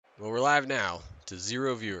Well, we're live now to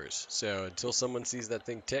 0 viewers. So until someone sees that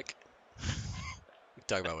thing tick, we can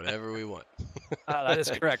talk about whatever we want. That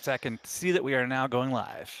is correct. I can see that we are now going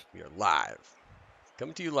live. We are live.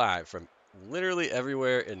 Coming to you live from literally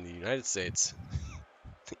everywhere in the United States.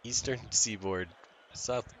 The eastern seaboard,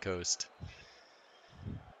 south coast.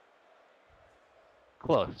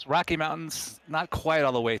 Close. Rocky Mountains, not quite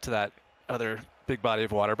all the way to that other big body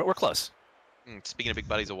of water, but we're close. Speaking of big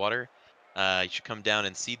bodies of water, you should come down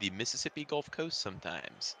and see the Mississippi Gulf Coast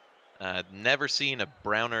sometimes. Never seen a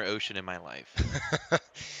browner ocean in my life.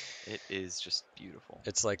 It is just beautiful.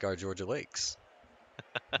 It's like our Georgia lakes.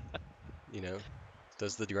 You know,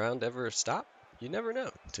 does the ground ever stop? You never know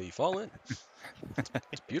until you fall in.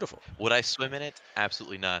 It's beautiful. Would I swim in it?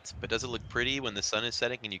 Absolutely not. But does it look pretty when the sun is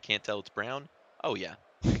setting and you can't tell it's brown? Oh, yeah.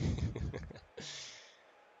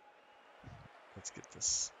 Let's get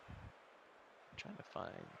this. I'm trying to find.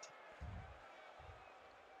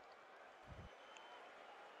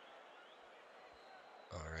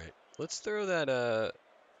 All right. Let's throw that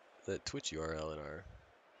that Twitch URL in our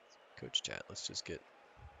coach chat. Let's just get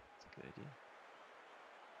That's a good idea.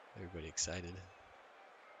 everybody excited.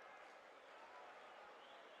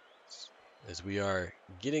 As we are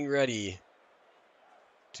getting ready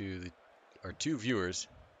to our 2 viewers,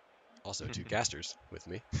 also 2 casters with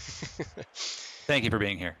me. Thank you for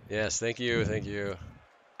being here. Yes, thank you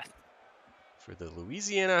for the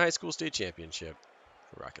Louisiana High School State Championship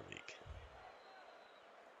for Rocket League.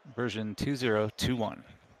 Version 2021.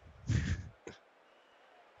 This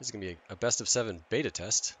is going to be a best of 7 beta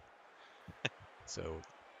test. So,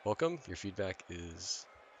 welcome. Your feedback is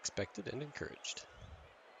expected and encouraged.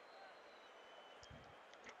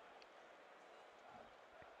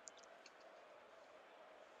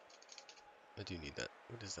 I do need that.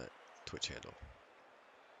 What is that Twitch handle?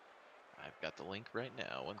 I've got the link right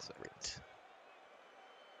now. One second. Great.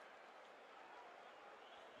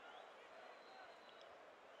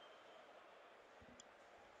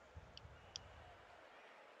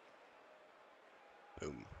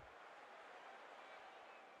 Boom.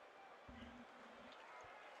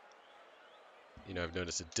 You know, I've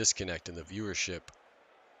noticed a disconnect in the viewership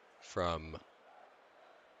from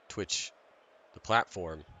Twitch, the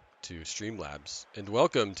platform, to Streamlabs. And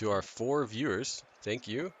welcome to our 4 viewers. Thank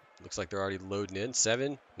you. Looks like they're already loading in.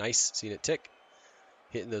 7. Nice. Seen it tick.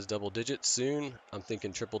 Hitting those double digits soon. I'm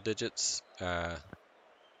thinking triple digits. I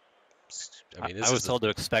mean, I was told to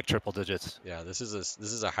expect triple digits. Yeah, this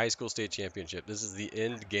is a high school state championship. This is the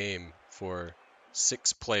end game for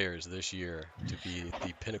 6 players this year to be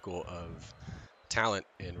the pinnacle of talent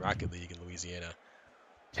in Rocket League in Louisiana.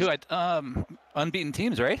 2 unbeaten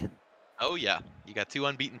teams, right? Oh, yeah. You got 2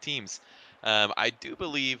 unbeaten teams. I do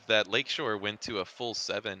believe that Lakeshore went to a full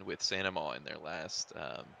 7 with Sanamaw in their last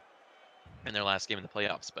game in the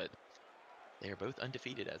playoffs, but they are both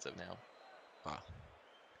undefeated as of now. Wow.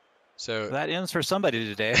 So that ends for somebody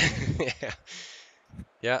today.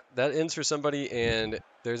 Yeah, that ends for somebody, and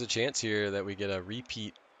there's a chance here that we get a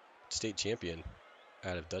repeat state champion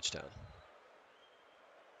out of Dutchtown.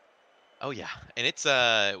 Oh yeah, and it's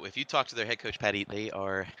if you talk to their head coach Patty, they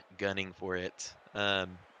are gunning for it.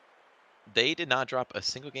 They did not drop a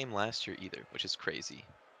single game last year either, which is crazy.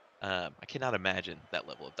 I cannot imagine that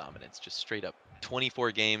level of dominance, just straight up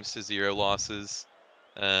 24 games to 0 losses.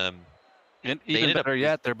 And even better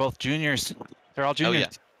yet, they're both juniors. They're all juniors. Oh,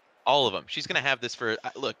 yeah. All of them. She's going to have this for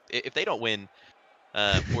look, if they don't win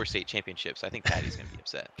 4 state championships, I think Patty's going to be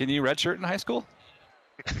upset. Can you redshirt in high school?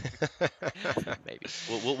 Maybe.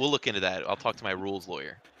 We'll look into that. I'll talk to my rules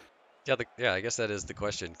lawyer. Yeah, I guess that is the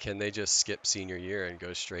question. Can they just skip senior year and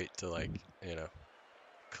go straight to, like,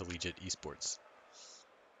 collegiate esports?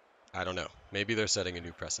 I don't know. Maybe they're setting a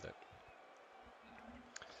new precedent.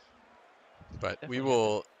 But we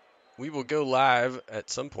will go live at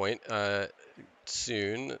some point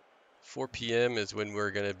soon. 4 p.m. is when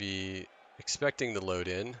we're going to be expecting the load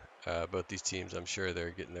in. Both these teams, I'm sure they're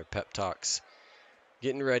getting their pep talks,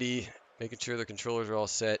 getting ready, making sure their controllers are all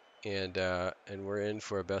set, and we're in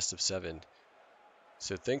for a best of 7.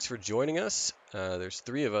 So thanks for joining us. There's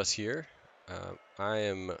 3 of us here. I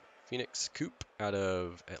am Phoenix Coop out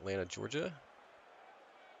of Atlanta, Georgia.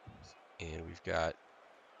 And we've got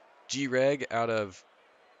G-Reg out of...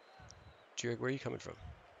 G-Reg, where are you coming from?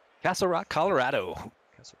 Castle Rock, Colorado.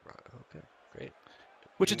 Castle Rock, okay, great.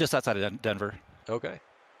 Which is just outside of Denver. Okay.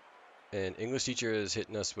 And English teacher is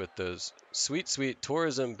hitting us with those sweet, sweet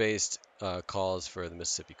tourism-based calls for the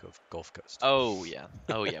Mississippi Gulf Coast. Oh, yeah.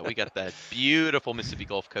 Oh, yeah. We got that beautiful Mississippi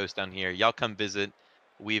Gulf Coast down here. Y'all come visit.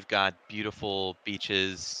 We've got beautiful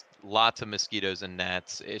beaches, lots of mosquitoes and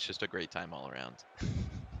gnats. It's just a great time all around.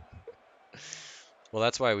 Well,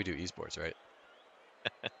 that's why we do esports, right?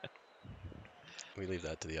 We leave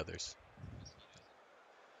that to the others.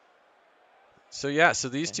 So yeah, so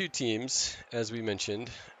these two teams, as we mentioned,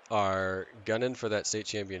 are gunning for that state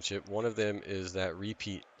championship. One of them is that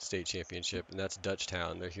repeat state championship, and that's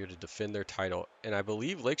Dutchtown. They're here to defend their title. And I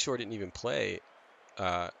believe Lakeshore didn't even play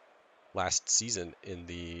last season in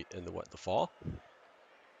the fall.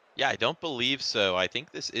 Yeah, I don't believe so. I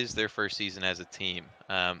think this is their first season as a team,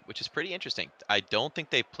 which is pretty interesting. I don't think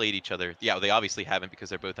they've played each other. Yeah, they obviously haven't because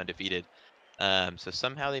they're both undefeated. So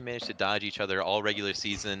somehow they managed to dodge each other all regular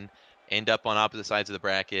season, end up on opposite sides of the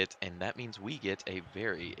bracket, and that means we get a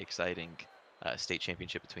very exciting state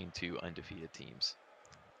championship between two undefeated teams.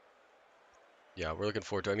 Yeah, we're looking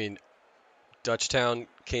forward to it. I mean, Dutchtown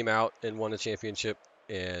came out and won a championship,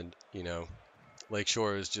 and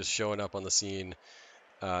Lakeshore is just showing up on the scene,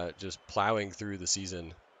 just plowing through the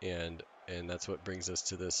season, and that's what brings us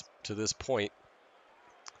to this point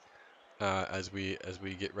as we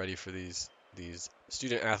get ready for these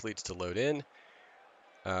student athletes to load in.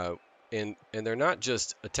 And they're not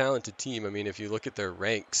just a talented team. I mean, if you look at their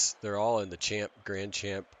ranks, they're all in the grand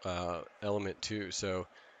champ element too. So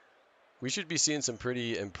we should be seeing some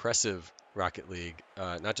pretty impressive Rocket League,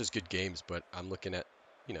 not just good games, but I'm looking at,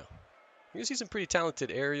 you're gonna see some pretty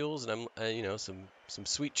talented aerials, and some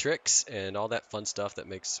sweet tricks and all that fun stuff that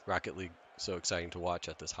makes Rocket League so exciting to watch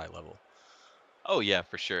at this high level. Oh yeah,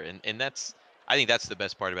 for sure. And I think that's the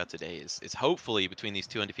best part about today is hopefully between these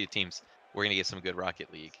two undefeated teams, we're gonna get some good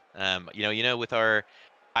Rocket League. With our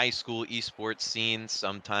high school esports scene,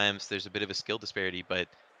 sometimes there's a bit of a skill disparity, but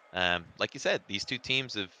like you said, these two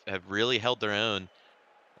teams have really held their own.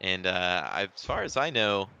 And as far as I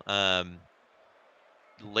know,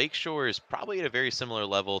 Lakeshore is probably at a very similar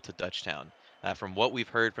level to Dutchtown. From what we've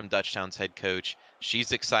heard from Dutchtown's head coach,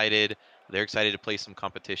 she's excited. They're excited to play some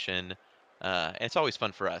competition. And it's always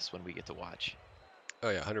fun for us when we get to watch. Oh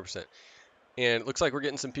yeah, 100%. And it looks like we're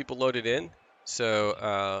getting some people loaded in.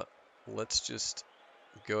 So let's just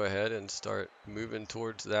go ahead and start moving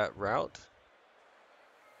towards that route.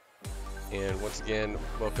 And once again,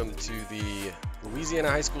 welcome to the Louisiana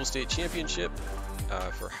High School State Championship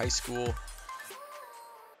for high school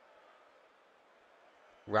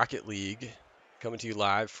Rocket League, coming to you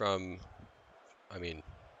live from,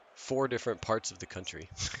 4 different parts of the country.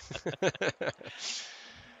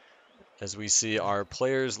 As we see our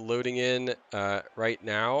players loading in right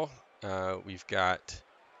now, we've got,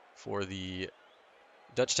 for the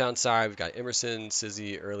Dutchtown side, we've got Emerson,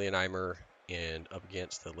 Sizzy, Early, and Eimer, and up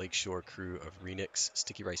against the Lakeshore crew of Renix,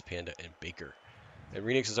 Sticky Rice Panda, and Baker. And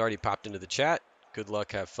Renix has already popped into the chat. Good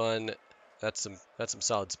luck, have fun. That's some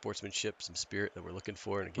solid sportsmanship, some spirit that we're looking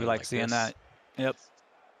for in a game like seeing this. that. Yep.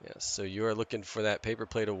 Yes, so you are looking for that paper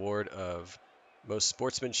plate award of most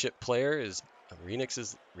sportsmanship player. Is Renix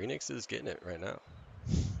is getting it right now.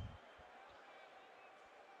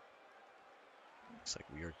 Looks like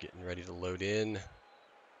we are getting ready to load in.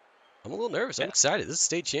 I'm a little nervous. I'm excited. This is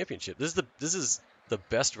state championship. This is the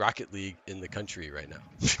best Rocket League in the country right now.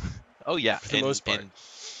 Oh yeah, for the most part. And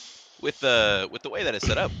with the way that it's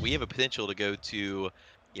set up, we have a potential to go to,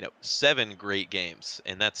 7 great games,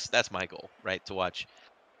 and that's my goal, right? To watch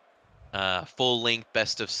full length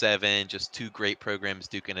best of 7, just 2 great programs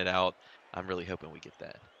duking it out. I'm really hoping we get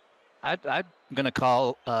that. I'm gonna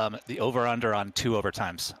call the over/under on 2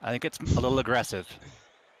 overtimes. I think it's a little aggressive.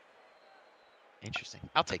 Interesting.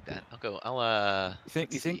 I'll take that.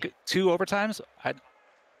 You think 2 overtimes? I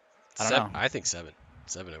don't know. I think 7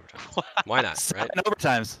 overtimes. Why not? 7 right?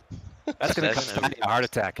 overtimes. That's gonna cause a heart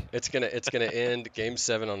attack. It's gonna end Game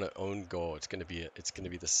 7 on an own goal. It's gonna be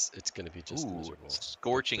just miserable.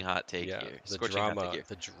 Scorching hot take here.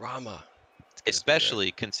 The drama.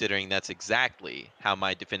 Especially considering that's exactly how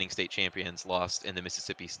my defending state champions lost in the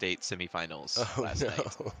Mississippi State semifinals last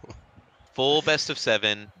night. Full best of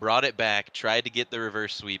 7, brought it back, tried to get the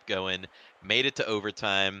reverse sweep going, made it to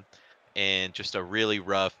overtime, and just a really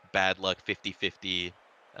rough, bad luck 50-50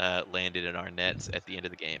 landed in our nets at the end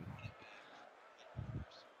of the game.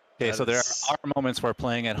 Okay, so there are moments where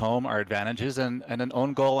playing at home are advantages, and an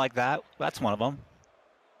own goal like that, that's one of them.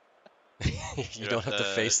 You don't have to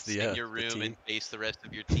face the in your room and face the rest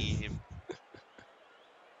of your team.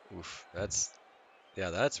 Oof, that's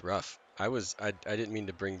rough. I didn't mean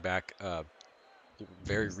to bring back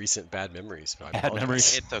very recent bad memories. Bad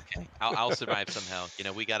memories. It's okay. I'll survive somehow.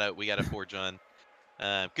 We gotta forge on.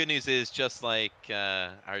 Good news is, just like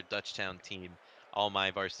our Dutchtown team, all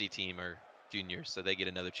my varsity team are juniors, so they get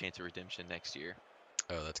another chance of redemption next year.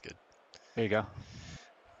 Oh, that's good. There you go.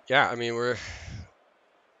 Yeah, I mean we're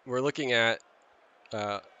looking at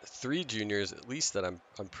 3 juniors at least that I'm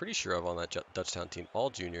pretty sure of on that Dutchtown team, all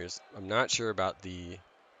juniors. I'm not sure about the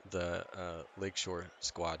Lakeshore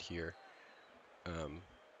squad here.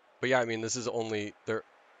 But yeah, I mean, this is only they're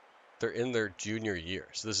in their junior year,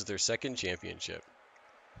 so this is their second championship,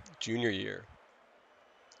 junior year.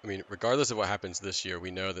 I mean, regardless of what happens this year, we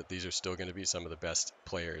know that these are still going to be some of the best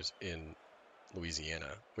players in Louisiana,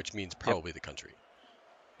 which means probably the country.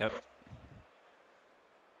 Yep.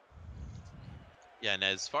 Yeah, and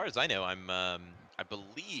as far as I know, I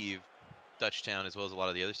believe Dutchtown, as well as a lot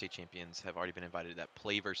of the other state champions, have already been invited to that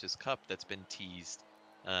Play versus Cup that's been teased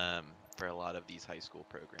for a lot of these high school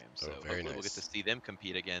programs. Oh, So very hopefully we'll get to nice. see them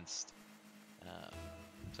compete against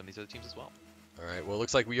some of these other teams as well. All right, well, it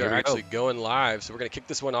looks like we Here are we actually go. going live, so we're going to kick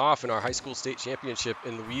this one off in our high school state championship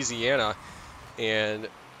in Louisiana. And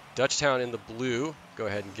Dutchtown in the blue, go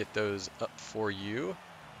ahead and get those up for you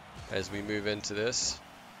as we move into this.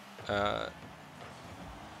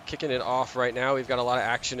 Kicking it off right now, we've got a lot of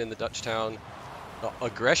action in the Dutchtown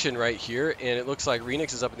aggression right here, and it looks like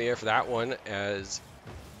Renix is up in the air for that one as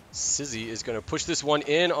Sizzy is going to push this one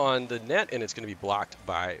in on the net, and it's going to be blocked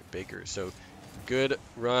by Baker. So good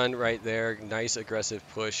run right there. Nice aggressive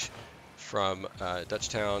push from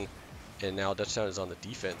Dutchtown. And now Dutchtown is on the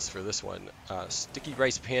defense for this one. Sticky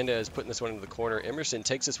Rice Panda is putting this one into the corner. Emerson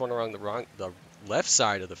takes this one around the left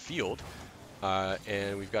side of the field.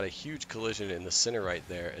 And we've got a huge collision in the center right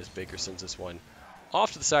there as Baker sends this one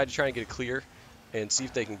off to the side to try and get it clear and see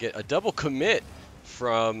if they can get a double commit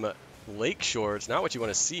from Lakeshore. It's not what you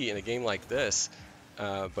want to see in a game like this.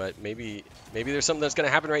 But maybe there's something that's going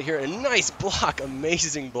to happen right here. A nice block,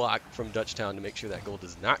 amazing block from Dutchtown to make sure that goal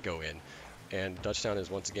does not go in. And Dutchtown is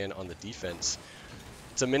once again on the defense.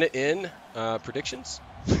 It's a minute in. Predictions?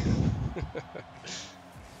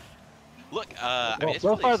 Look, I mean, it's so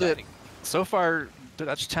really far exciting. So far,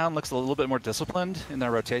 Dutchtown looks a little bit more disciplined in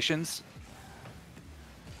their rotations.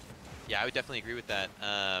 Yeah, I would definitely agree with that.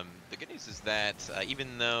 The good news is that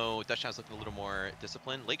even though Dutchtown's looking a little more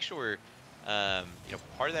disciplined, Lakeshore,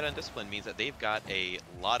 part of that undiscipline means that they've got a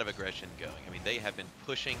lot of aggression going. I mean, they have been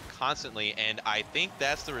pushing constantly, and I think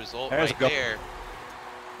that's the result right there.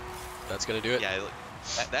 That's going to do it. Yeah,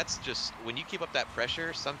 that's just, when you keep up that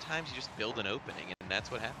pressure, sometimes you just build an opening, and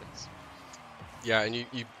that's what happens. Yeah, and you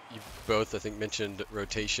both, I think, mentioned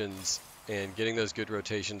rotations, and getting those good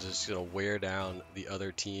rotations is going to wear down the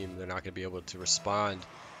other team. They're not going to be able to respond.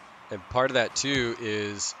 And part of that, too,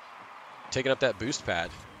 is taking up that boost pad.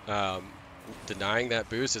 Denying that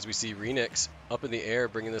boost as we see Renix up in the air,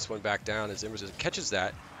 bringing this one back down as Emerson catches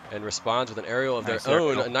that and responds with an aerial of their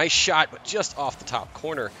own. A nice shot, but just off the top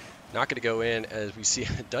corner. Not going to go in as we see a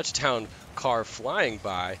Dutchtown car flying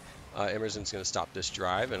by. Emerson's going to stop this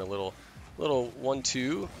drive and a little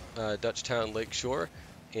 1-2 Dutchtown Lakeshore.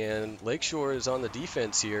 And Lakeshore is on the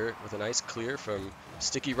defense here with a nice clear from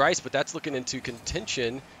Sticky Rice, but that's looking into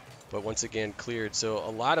contention. But once again cleared. So a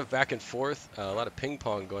lot of back and forth, a lot of ping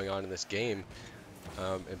pong going on in this game.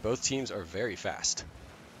 And both teams are very fast.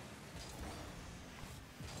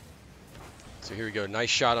 So here we go. Nice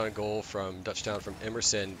shot on goal from Dutchtown from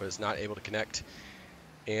Emerson, but is not able to connect.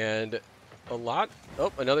 And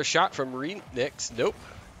another shot from Renix. Nope.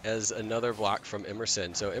 As another block from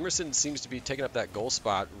Emerson. So Emerson seems to be taking up that goal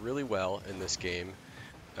spot really well in this game.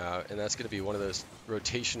 And that's going to be one of those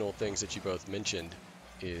rotational things that you both mentioned,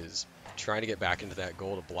 is trying to get back into that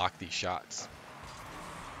goal to block these shots.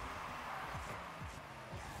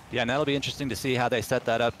 Yeah, and that'll be interesting to see how they set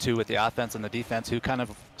that up too with the offense and the defense, who kind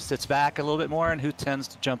of sits back a little bit more and who tends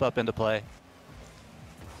to jump up into play.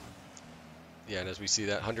 Yeah, and as we see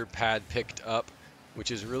that 100 pad picked up,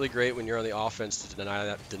 which is really great when you're on the offense to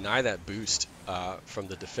deny that boost from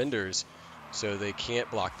the defenders, so they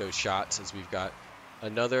can't block those shots. As we've got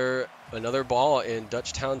another ball in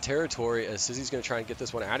Dutchtown territory as Sizzy's going to try and get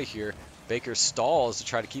this one out of here. Baker stalls to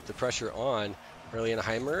try to keep the pressure on.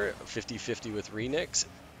 Erlienheimer 50-50 with Renix.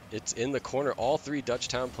 It's in the corner. All 3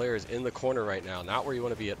 Dutchtown players in the corner right now. Not where you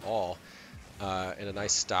want to be at all. And a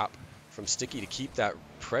nice stop from Sticky to keep that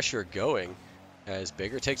pressure going. As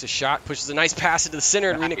Baker takes a shot, pushes a nice pass into the center,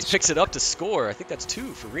 and Renix picks it up to score. I think that's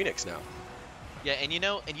 2 for Renix now. Yeah, and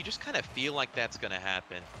you just kind of feel like that's going to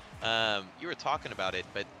happen. You were talking about it,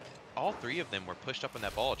 but all 3 of them were pushed up on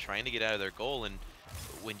that ball trying to get out of their goal, and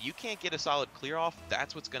when you can't get a solid clear off,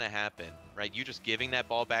 that's what's going to happen, right? You just giving that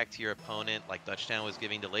ball back to your opponent like Dutchtown was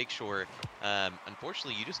giving to Lakeshore.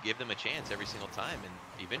 Unfortunately, you just give them a chance every single time, and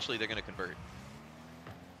eventually they're going to convert.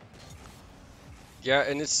 Yeah,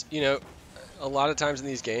 and it's, a lot of times in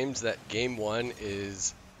these games that game 1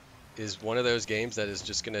 is one of those games that is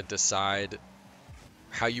just going to decide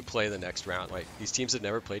how you play the next round. Like, these teams have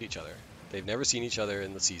never played each other. They've never seen each other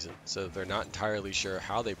in the season, so they're not entirely sure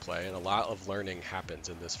how they play, and a lot of learning happens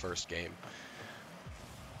in this first game.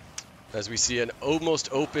 As we see an almost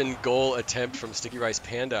open goal attempt from Sticky Rice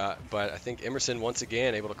Panda, but I think Emerson once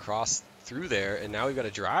again able to cross through there, and now we've got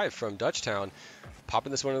a drive from Dutchtown,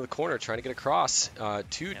 popping this one in the corner, trying to get across.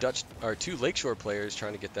 Two Lakeshore players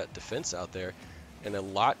trying to get that defense out there, and a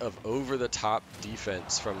lot of over-the-top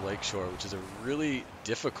defense from Lakeshore, which is a really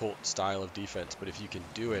difficult style of defense, but if you can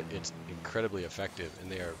do it, it's incredibly effective,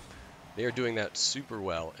 and they are doing that super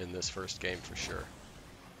well in this first game for sure.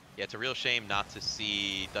 Yeah, it's a real shame not to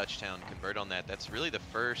see Dutchtown convert on that. That's really the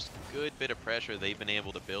first good bit of pressure they've been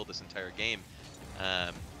able to build this entire game.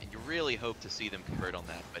 And you really hope to see them convert on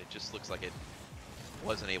that, but it just looks like it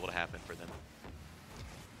wasn't able to happen for them.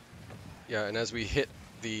 Yeah, and as we hit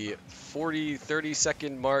the 30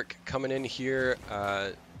 second mark coming in here,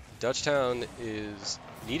 Dutchtown is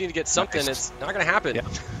needing to get something. Nice. It's not going to happen. Yep.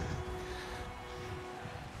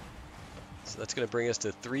 So that's going to bring us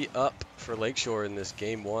to 3 up for Lakeshore in this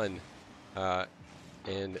game 1. And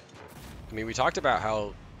I mean, we talked about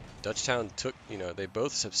how Dutchtown took, they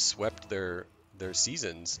both have swept their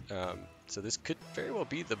seasons. So this could very well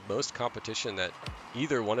be the most competition that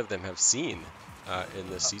either one of them have seen in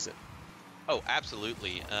this season. Oh,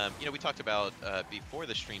 absolutely. We talked about before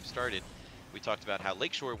the stream started, we talked about how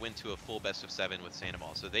Lakeshore went to a full best of 7 with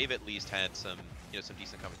Sandoval, so they've at least had some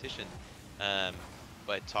decent competition.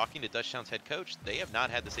 But talking to Dutchtown's head coach, they have not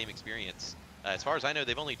had the same experience. As far as I know,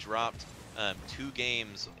 they've only dropped 2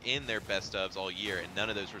 games in their best ofs all year, and none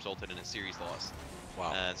of those resulted in a series loss.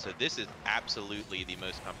 Wow. So this is absolutely the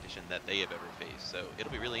most competition that they have ever faced. So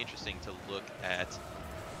it'll be really interesting to look at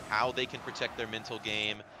how they can protect their mental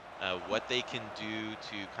game, what they can do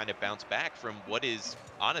to kind of bounce back from what is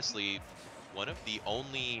honestly one of the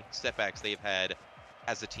only setbacks they've had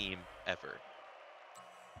as a team ever.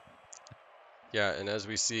 Yeah, and as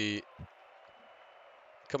we see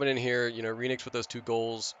coming in here, Renix with those 2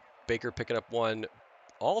 goals, Baker picking up 1.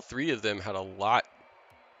 All 3 of them had a lot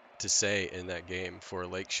to say in that game for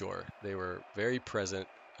Lakeshore. They were very present.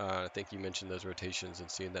 I think you mentioned those rotations and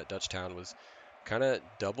seeing that Dutchtown was kind of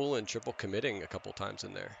double and triple committing a couple times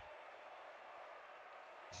in there.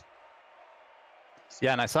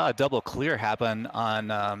 Yeah, and I saw a double clear happen on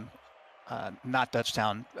not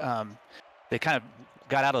Dutchtown. They kind of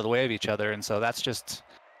got out of the way of each other, and so that's just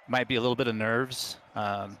might be a little bit of nerves,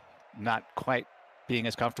 not quite being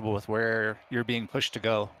as comfortable with where you're being pushed to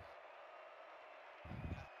go.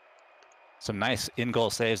 Some nice in-goal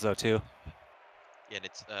saves though too. Yeah, and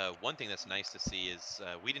it's one thing that's nice to see is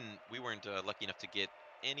we weren't lucky enough to get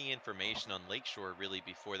any information on Lakeshore really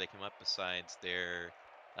before they came up besides their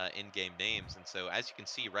in-game names, and so as you can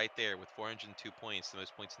see right there with 402 points, the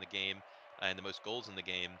most points in the game and the most goals in the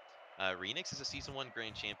game, Renix is a Season 1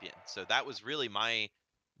 Grand Champion. So that was really my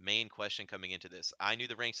main question coming into this. I knew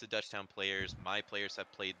the ranks of the Dutchtown players. My players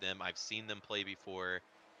have played them. I've seen them play before,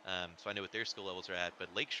 so I know what their skill levels are at. But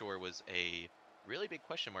Lakeshore was a really big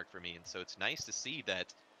question mark for me, and so it's nice to see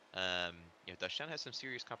that Dutchtown has some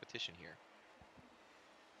serious competition here.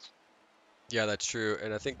 Yeah, that's true.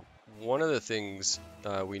 And I think one of the things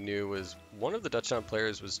we knew was one of the Dutchtown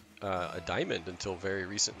players was a diamond until very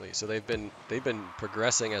recently. So they've been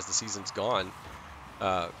progressing as the season's gone,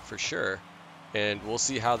 for sure. And we'll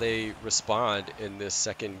see how they respond in this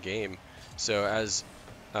second game. So as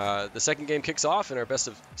the second game kicks off in our best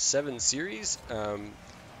of 7 series,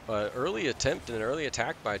 early attempt and an early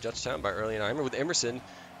attack by Dutchtown, by Erlienheimer, with Emerson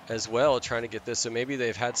as well trying to get this. So maybe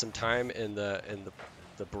they've had some time in the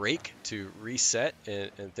break to reset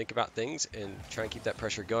and think about things and try and keep that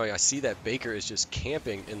pressure going. I see that Baker is just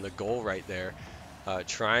camping in the goal right there,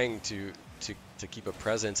 trying to keep a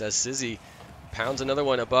presence as Sizzy pounds another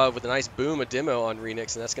one above with a nice boom, a demo on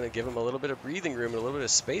Renix, and that's going to give him a little bit of breathing room and a little bit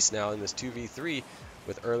of space now in this 2v3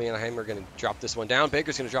 with Erlienheimer going to drop this one down.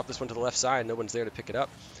 Baker's going to drop this one to the left side. No one's there to pick it up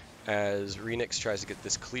as Renix tries to get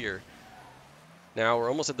this clear. Now we're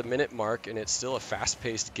almost at the minute mark, and it's still a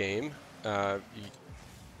fast-paced game.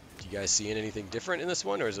 Do you guys seeing anything different in this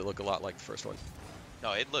one, or does it look a lot like the first one?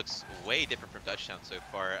 No, it looks way different from Dutchtown so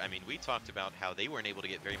far. I mean, we talked about how they weren't able to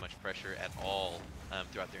get very much pressure at all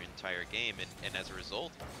throughout their entire game, and as a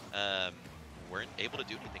result, weren't able to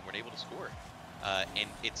do anything, weren't able to score. And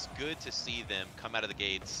it's good to see them come out of the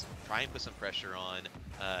gates, try and put some pressure on,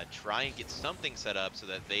 try and get something set up so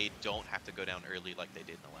that they don't have to go down early like they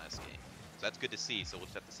did in the last game. So that's good to see, so we'll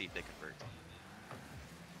just have to see if they convert.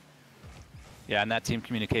 Yeah, and that team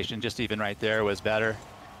communication just even right there was better.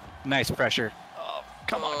 Nice pressure. Oh,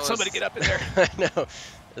 come on, somebody get up in there. I know.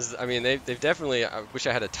 I mean, they've definitely. I wish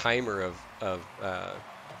I had a timer of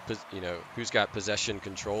who's got possession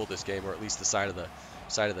control this game, or at least the side of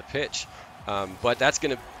the pitch. But that's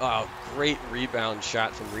going to great rebound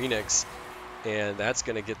shot from Renix, and that's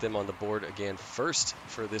going to get them on the board again first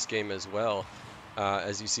for this game as well.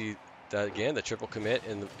 As you see that again, the triple commit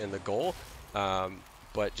in the goal,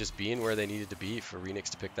 but just being where they needed to be for Renix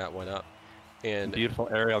to pick that one up. And beautiful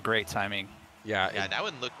aerial, great timing. Yeah, that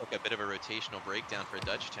one looked like a bit of a rotational breakdown for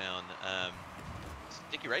Dutchtown.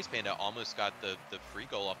 Sticky Rice Panda almost got the free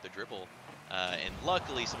goal off the dribble, and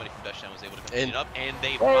luckily somebody from Dutchtown was able to clean it up, and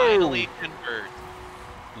they finally convert.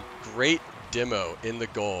 Great demo in the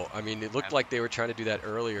goal. I mean, it looked like they were trying to do that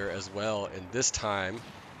earlier as well, and this time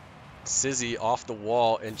Sizzy off the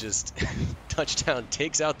wall and just Dutchtown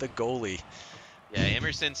takes out the goalie. Yeah,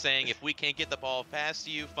 Emerson saying, if we can't get the ball past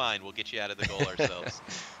you, fine, we'll get you out of the goal ourselves.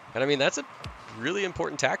 And I mean, that's a really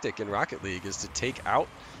important tactic in Rocket League, is to take out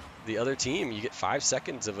the other team. You get 5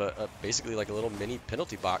 seconds of basically like a little mini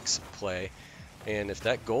penalty box play, and if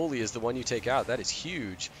that goalie is the one you take out, that is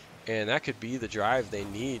huge, and that could be the drive they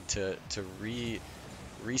need to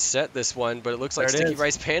reset this one. But it looks like Sticky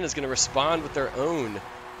Rice Panda is going to respond with their own.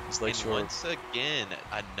 And once again,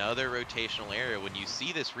 another rotational area. When you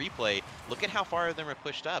see this replay, look at how far of them are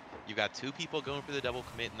pushed up. You've got 2 people going for the double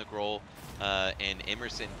commit in the goal, and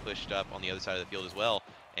Emerson pushed up on the other side of the field as well.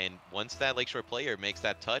 And once that Lakeshore player makes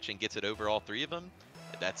that touch and gets it over all 3 of them,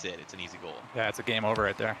 that's it. It's an easy goal. Yeah, it's a game over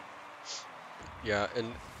right there. Yeah,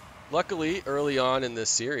 and luckily early on in this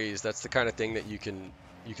series, that's the kind of thing that you can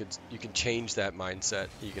change that mindset.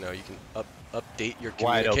 You can update your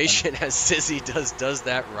communication, as Sizzy does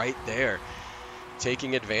that right there,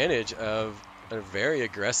 taking advantage of a very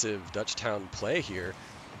aggressive Dutchtown play here,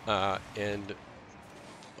 and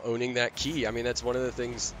owning that key. I mean, that's one of the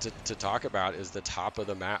things to talk about, is the top of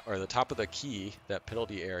the map, or the top of the key, that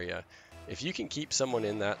penalty area. If you can keep someone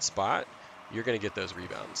in that spot, you're going to get those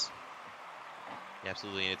rebounds. Yeah,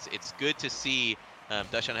 absolutely. And it's good to see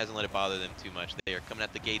Dutchtown hasn't let it bother them too much. They are coming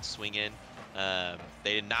at the gate swinging.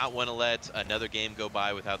 They did not want to let another game go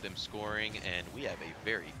by without them scoring, and we have a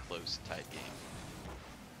very close tight game.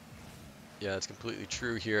 Yeah, it's completely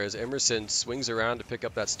true here, as Emerson swings around to pick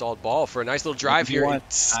up that stalled ball for a nice little drive here. And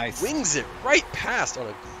swings it right past on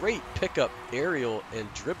a great pickup, aerial,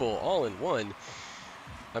 and dribble all in one.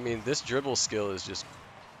 I mean, this dribble skill is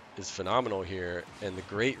phenomenal here, and the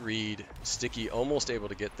great read. Sticky almost able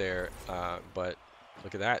to get there, but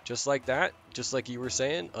look at that. Just like you were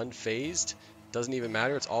saying, unfazed. Doesn't even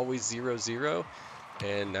matter. It's always 0-0,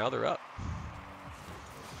 and now they're up.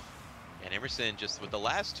 And Emerson, just with the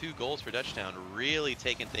last 2 goals for Dutchtown, really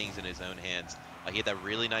taking things in his own hands. He had that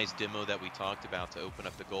really nice demo that we talked about to open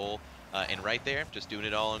up the goal, and right there, just doing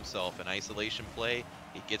it all himself. An isolation play.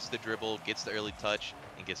 He gets the dribble, gets the early touch,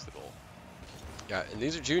 and gets the goal. Yeah, and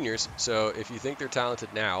these are juniors, so if you think they're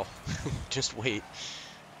talented now, just wait,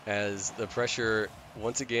 as the pressure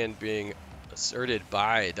once again being asserted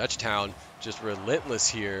by Dutchtown, just relentless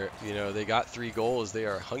here. You know, they got 3 goals. They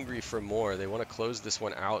are hungry for more. They want to close this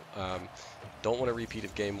one out. Don't want a repeat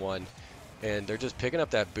of game 1. And they're just picking up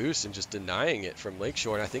that boost and just denying it from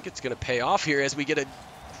Lakeshore. And I think it's going to pay off here as we get a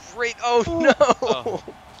great... Oh, no! Oh.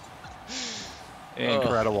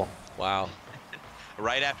 Incredible. Oh, wow.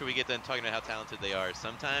 Right after we get done talking about how talented they are,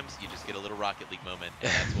 sometimes you just get a little Rocket League moment,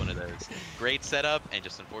 and that's one of those. Great setup, and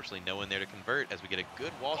just unfortunately no one there to convert, as we get a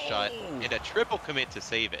good wall shot and a triple commit to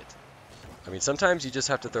save it. I mean, sometimes you just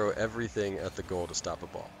have to throw everything at the goal to stop a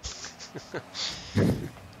ball.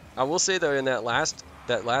 I will say, though, in that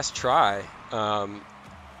last try,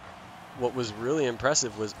 what was really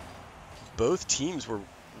impressive was both teams were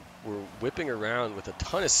whipping around with a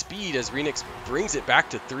ton of speed as Renix brings it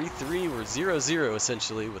back to 3-3. We're 0-0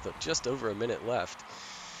 essentially with just over a minute left.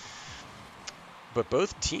 But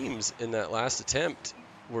both teams in that last attempt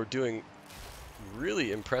were doing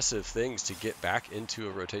really impressive things to get back into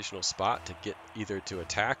a rotational spot, to get either to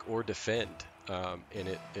attack or defend. And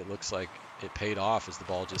it looks like it paid off, as the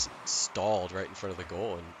ball just stalled right in front of the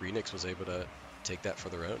goal, and Renix was able to take that for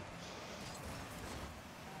their own.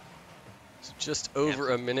 So just over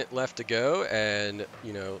a minute left to go, and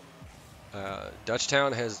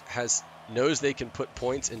Dutchtown knows they can put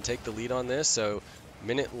points and take the lead on this. So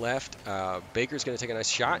minute left. Baker's going to take a nice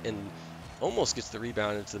shot and almost gets the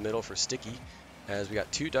rebound into the middle for Sticky, as we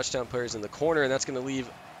got 2 Dutchtown players in the corner, and that's going to leave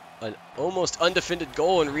an almost undefended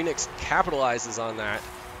goal, and Renix capitalizes on that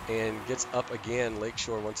and gets up again.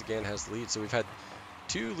 Lakeshore once again has the lead. So we've had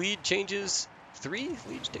 3 lead changes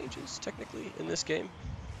technically in this game.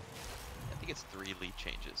 I think it's 3 lead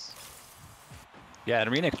changes. Yeah, and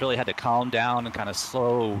Renix really had to calm down and kind of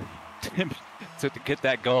slow to get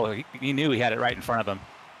that goal. He knew he had it right in front of him.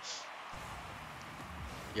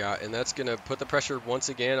 Yeah, and that's going to put the pressure once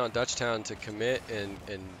again on Dutchtown to commit and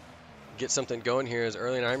get something going here as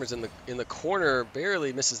Erlenheimer's in the corner,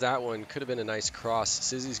 barely misses that one. Could have been a nice cross.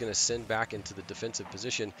 Sizzy's going to send back into the defensive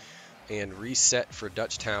position and reset for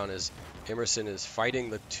Dutchtown as Emerson is fighting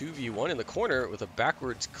the 2v1 in the corner with a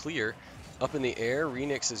backwards clear up in the air.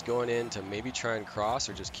 Renix is going in to maybe try and cross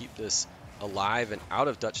or just keep this alive and out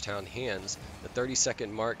of Dutchtown hands. The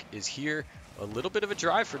 30-second mark is here. A little bit of a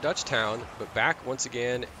drive for Dutchtown, but back once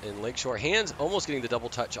again in Lakeshore hands, almost getting the double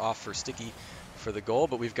touch off for Sticky for the goal,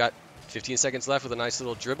 but we've got 15 seconds left with a nice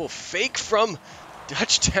little dribble fake from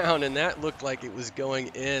Dutchtown, and that looked like it was going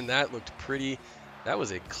in. That looked pretty. That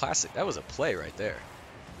was a classic. That was a play right there.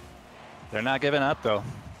 They're not giving up, though.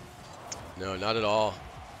 No, not at all.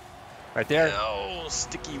 Right there. No,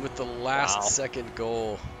 Sticky with the last second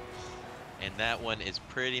goal. And that one is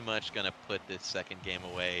pretty much going to put this second game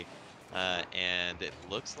away. And it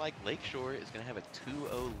looks like Lakeshore is going to have a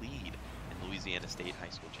 2-0 lead in Louisiana State High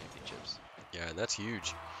School Championships. Yeah, and that's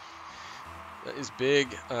huge. That is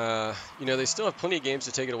big. You know, they still have plenty of games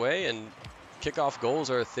to take it away, and kickoff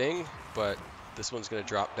goals are a thing, but this one's going to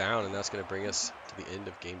drop down, and that's going to bring us to the end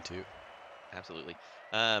of game 2. Absolutely.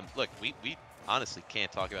 Look, we honestly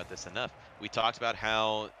can't talk about this enough. We talked about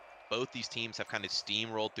how both these teams have kind of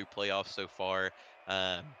steamrolled through playoffs so far.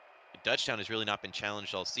 Dutchtown has really not been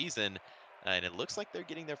challenged all season, and it looks like they're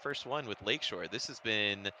getting their first one with Lakeshore. This has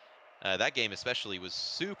been, that game especially was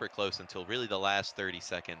super close until really the last 30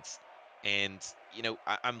 seconds. And, you know,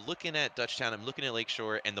 I'm looking at Dutchtown, I'm looking at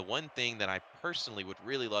Lakeshore, and the one thing that I personally would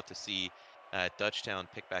really love to see Dutchtown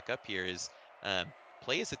pick back up here is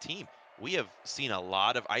play as a team. We have seen a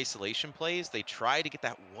lot of isolation plays. They try to get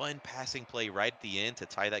that one passing play right at the end to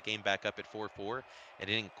tie that game back up at 4-4. It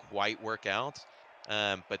didn't quite work out.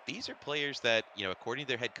 But these are players that, you know, according to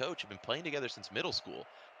their head coach, have been playing together since middle school.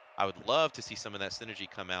 I would love to see some of that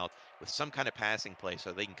synergy come out with some kind of passing play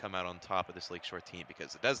so they can come out on top of this Lakeshore team,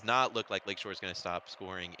 because it does not look like Lakeshore is going to stop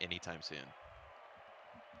scoring anytime soon.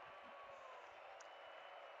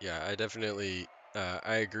 Yeah, I definitely,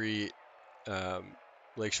 I agree.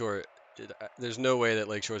 Lakeshore, there's no way that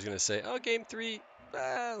Lakeshore is going to say, oh, game 3,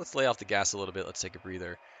 let's lay off the gas a little bit, let's take a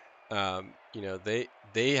breather. You know,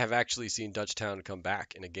 they have actually seen Dutchtown come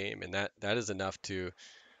back in a game, and that is enough to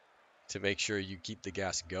make sure you keep the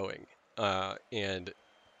gas going. And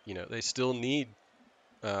you know, they still need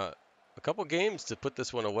a couple games to put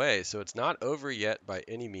this one away, so it's not over yet by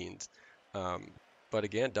any means. But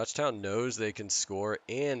again, Dutchtown knows they can score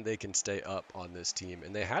and they can stay up on this team,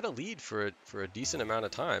 and they had a lead for a decent amount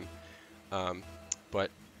of time. But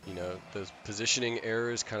you know, those positioning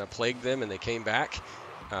errors kind of plagued them, and they came back.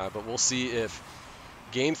 But we'll see if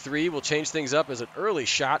game 3 will change things up as an early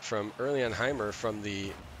shot from Erlenheimer from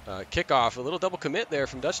the kickoff. A little double commit there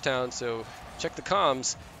from Dutchtown, so check the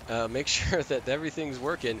comms. Make sure that everything's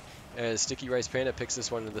working as Sticky Rice Panda picks this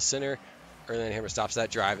one into the center. Erlenheimer stops that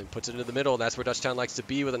drive and puts it into the middle. That's where Dutchtown likes to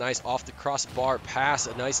be, with a nice off the crossbar pass,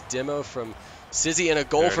 a nice demo from Sizzy, and a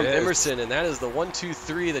goal from Emerson. And that is the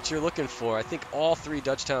 1-2-3 that you're looking for. I think all 3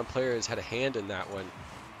 Dutchtown players had a hand in that one.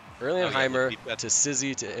 Erlenheimer to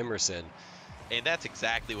Sizzy to Emerson. And that's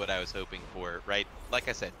exactly what I was hoping for, right? Like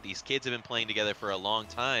I said, these kids have been playing together for a long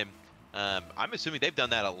time. I'm assuming they've done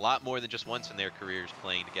that a lot more than just once in their careers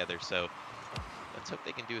playing together. So let's hope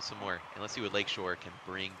they can do it some more. And let's see what Lakeshore can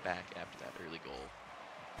bring back after that early goal.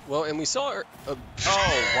 Well, and we saw oh,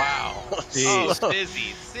 wow. Oh,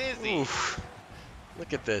 Sizzy. Oof.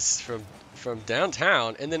 Look at this from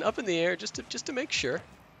downtown and then up in the air just to make sure.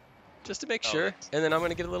 Just to make sure. And then I'm going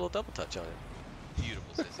to get a little double touch on it.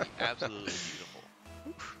 Beautiful, Sizzy. Absolutely beautiful.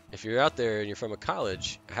 If you're out there and you're from a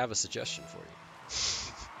college, I have a suggestion for you.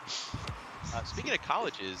 Speaking of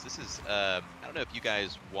colleges, this is, I don't know if you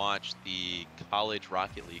guys watch the College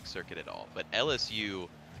Rocket League circuit at all, but LSU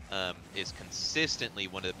is consistently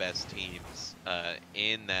one of the best teams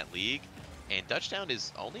in that league. And Dutchtown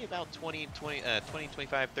is only about 20,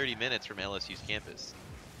 25, 30 minutes from LSU's campus.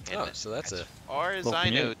 And so that's as far as I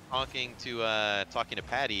know, talking to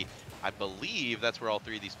Patty, I believe that's where all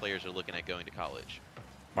 3 of these players are looking at going to college.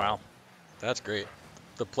 Wow. That's great.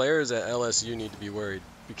 The players at LSU need to be worried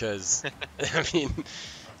because, I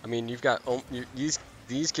mean, you've got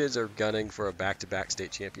these kids are gunning for a back-to-back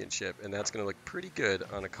state championship, and that's going to look pretty good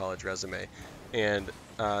on a college resume. And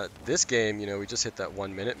this game, you know, we just hit that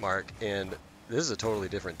 1-minute mark, and this is a totally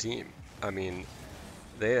different team. I mean,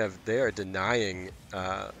 they are denying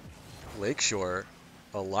Lakeshore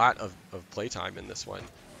a lot of playtime in this one.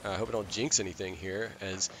 I hope I don't jinx anything here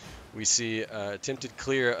as we see attempted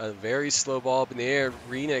clear, a very slow ball up in the air.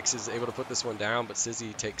 Renix is able to put this one down, but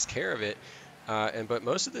Sizzy takes care of it. But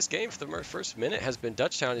most of this game for the first minute has been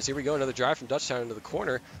Dutchtown. As here we go, another drive from Dutchtown into the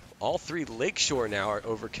corner. All three Lakeshore now are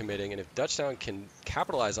overcommitting, and if Dutchtown can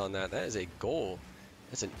capitalize on that, that is a goal.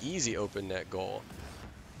 That's an easy open net goal.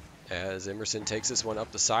 As Emerson takes this one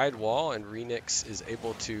up the side wall, and Renix is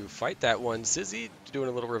able to fight that one. Sizzy doing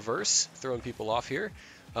a little reverse, throwing people off here.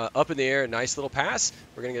 Up in the air, nice little pass.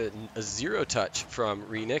 We're going to get a zero touch from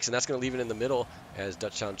Renix, and that's going to leave it in the middle as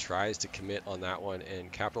Dutchtown tries to commit on that one and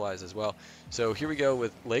capitalize as well. So here we go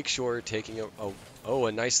with Lakeshore taking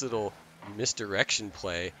a nice little misdirection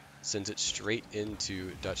play, sends it straight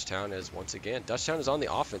into Dutchtown, as once again, Dutchtown is on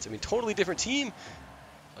the offense. I mean, totally different team.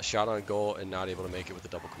 A shot on goal and not able to make it with a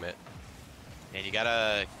double commit. And you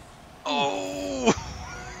gotta... Oh!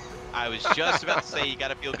 I was just about to say you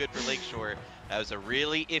gotta feel good for Lakeshore. That was a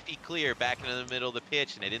really iffy clear back into the middle of the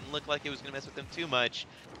pitch, and it didn't look like it was gonna mess with them too much.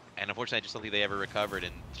 And unfortunately, I just don't think they ever recovered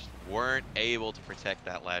and just weren't able to protect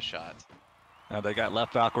that last shot. Now they got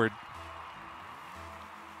left awkward.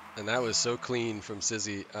 And that was so clean from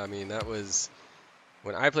Sizzy. I mean, that was...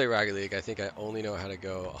 When I play Rocket League, I think I only know how to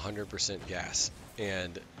go 100% gas.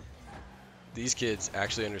 And these kids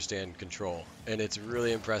actually understand control. And it's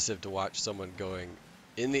really impressive to watch someone going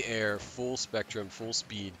in the air, full spectrum, full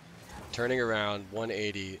speed, turning around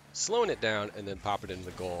 180, slowing it down, and then pop it into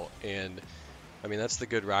the goal. And, I mean, that's the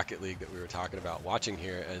good Rocket League that we were talking about watching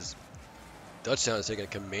here, as Dutchtown is taking a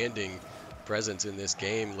commanding presence in this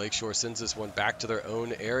game. Lakeshore sends this one back to their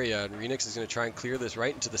own area, and Renix is going to try and clear this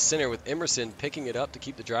right into the center with Emerson picking it up to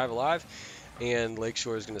keep the drive alive, and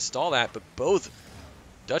Lakeshore is going to stall that, but both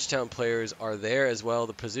Dutchtown players are there as well.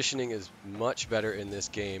 The positioning is much better in this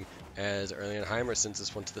game, as Erlenheimer sends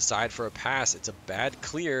this one to the side for a pass. It's a bad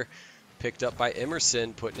clear, picked up by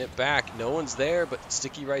Emerson, putting it back. No one's there but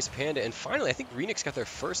Sticky Rice Panda, and finally I think Renix got their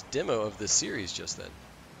first demo of this series just then.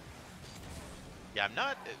 Yeah,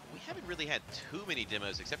 we haven't really had too many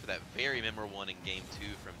demos except for that very memorable one in Game 2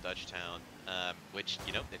 from Dutchtown, which,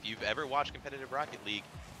 you know, if you've ever watched competitive Rocket League,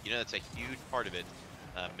 you know that's a huge part of it.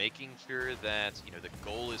 Making sure that, you know, the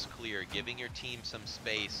goal is clear, giving your team some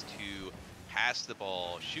space to pass the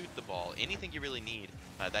ball, shoot the ball, anything you really need,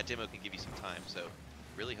 that demo can give you some time. So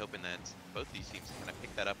really hoping that both these teams kind of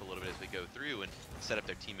pick that up a little bit as we go through and set up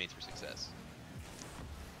their teammates for success.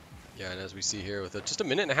 Yeah, and as we see here with just a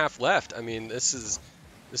minute and a half left, I mean, this is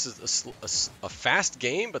a fast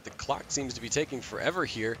game, but the clock seems to be taking forever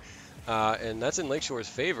here, and that's in Lakeshore's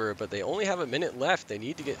favor. But they only have a minute left. They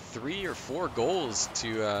need to get 3 or 4 goals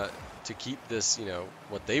to keep this, you know,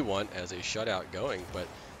 what they want as a shutout going. But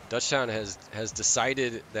Dutchtown has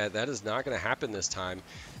decided that that is not going to happen this time,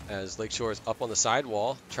 as Lakeshore is up on the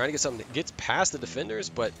sidewall trying to get something that gets past the defenders,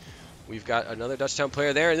 but we've got another Dutchtown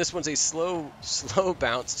player there, and this one's a slow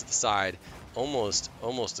bounce to the side, almost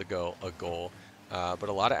a goal. But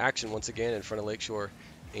a lot of action once again in front of Lakeshore,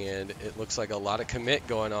 and it looks like a lot of commit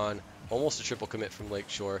going on, almost a triple commit from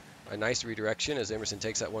Lakeshore. A nice redirection as Emerson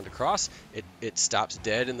takes that one to cross. It stops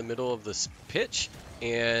dead in the middle of this pitch,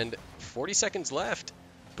 and 40 seconds left.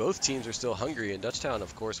 Both teams are still hungry, and Dutchtown,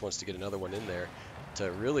 of course, wants to get another one in there to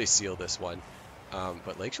really seal this one.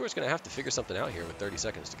 But Lakeshore is going to have to figure something out here with 30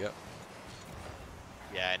 seconds to go.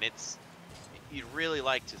 Yeah, and you'd really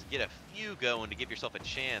like to get a few going to give yourself a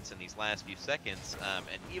chance in these last few seconds.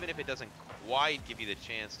 And even if it doesn't quite give you the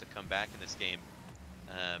chance to come back in this game,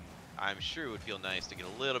 I'm sure it would feel nice to get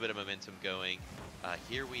a little bit of momentum going.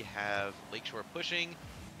 Here we have Lakeshore pushing.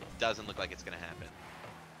 It doesn't look like it's going to happen.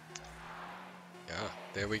 Yeah,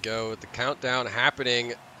 there we go with the countdown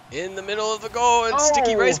happening in the middle of the goal, and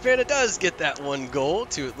Sticky Rice Panda does get that one goal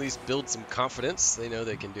to at least build some confidence. They know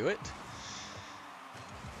they can do it.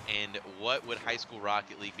 And what would High School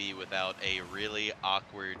Rocket League be without a really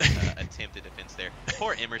awkward attempt at defense there?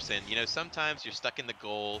 Poor Emerson. You know, sometimes you're stuck in the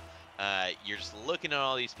goal. You're just looking at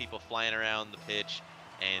all these people flying around the pitch.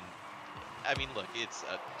 And, I mean, look, it's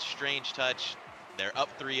a strange touch. They're up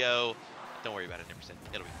 3-0. Don't worry about it, Emerson.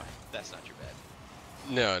 It'll be fine. That's not your bad.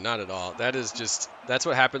 No, not at all. That's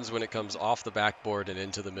what happens when it comes off the backboard and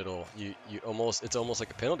into the middle. It's almost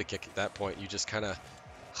like a penalty kick at that point. You just kind of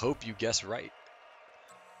hope you guess right.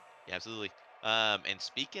 Yeah, absolutely. And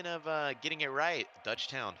speaking of getting it right,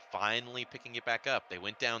 Dutchtown finally picking it back up. They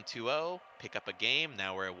went down 2-0, pick up a game.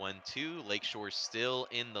 Now we're at 1-2. Lakeshore's still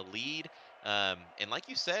in the lead. And like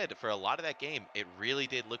you said, for a lot of that game, it really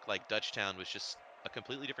did look like Dutchtown was just a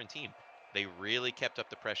completely different team. They really kept up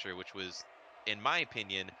the pressure, which was, in my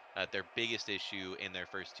opinion, their biggest issue in their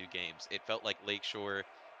first 2 games. It felt like Lakeshore,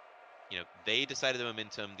 you know, they decided the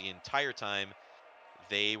momentum the entire time.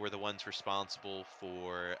 They were the ones responsible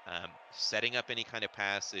for setting up any kind of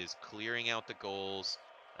passes, clearing out the goals,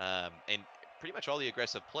 and pretty much all the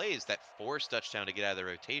aggressive plays that forced Dutchtown to get out of the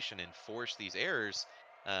rotation and force these errors,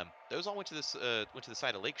 those all went to the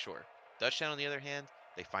side of Lakeshore. Dutchtown, on the other hand,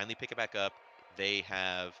 they finally pick it back up. They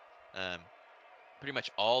have pretty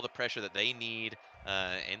much all the pressure that they need,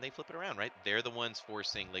 and they flip it around, right? They're the ones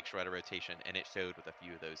forcing Lakeshore out of rotation, and it showed with a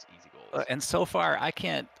few of those easy goals. And so far, I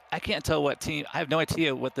can't tell what team. I have no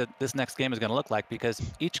idea what this next game is going to look like because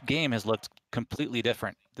each game has looked completely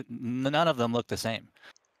different. None of them look the same.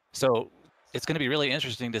 So it's going to be really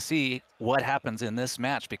interesting to see what happens in this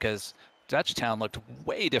match because Dutchtown looked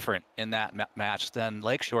way different in that match than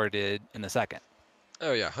Lakeshore did in the second.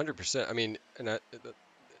 Oh yeah, 100%. I mean, and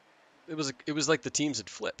it was like the teams had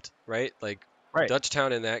flipped, right? Like Right.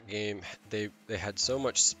 Dutchtown in that game, they had so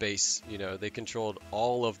much space. You know, they controlled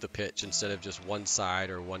all of the pitch instead of just one side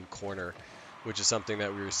or one corner, which is something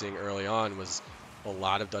that we were seeing early on. Was a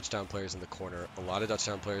lot of Dutchtown players in the corner, a lot of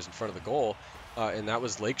Dutchtown players in front of the goal, and that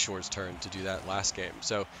was Lakeshore's turn to do that last game.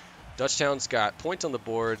 So Dutchtown's got points on the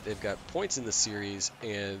board, they've got points in the series,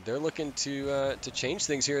 and they're looking to change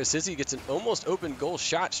things here as Sizzy gets an almost open goal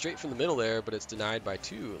shot straight from the middle there, but it's denied by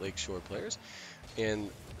 2 Lakeshore players. And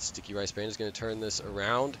Sticky Rice Band is going to turn this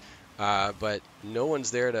around, but no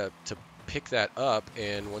one's there to pick that up.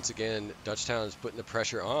 And once again, Dutchtown is putting the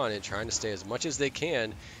pressure on and trying to stay as much as they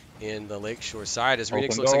can in the Lakeshore side as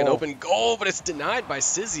Renix looks like an open goal, but it's denied by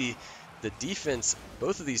Sizzy. The defense,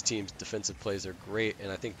 both of these teams' defensive plays are great,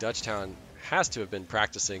 and I think Dutchtown has to have been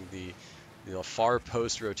practicing the far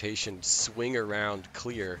post rotation swing around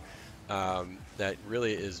clear. That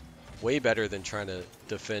really is way better than trying to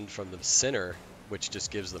defend from the center, which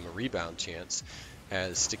just gives them a rebound chance.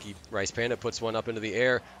 As Sticky Rice Panda puts one up into the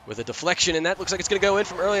air with a deflection, and that looks like it's going to go in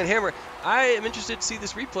from early on Hammer. I am interested to see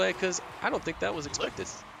this replay because I don't think that was expected.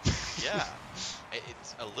 Yeah.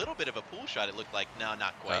 It's a little bit of a pool shot. It looked like, no,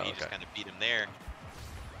 not quite. Oh, He okay. just kind of beat him there.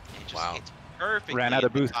 It just Wow. hits perfectly Ran out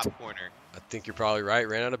of in the boost. top corner. I think you're probably right.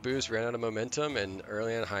 Ran out of boost, ran out of momentum, and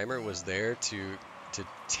Erlian Heimer was there to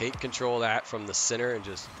take control of that from the center and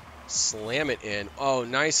just slam it in. Oh,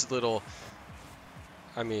 nice little.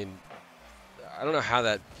 I mean, I don't know how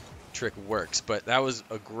that trick works, but that was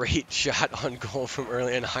a great shot on goal from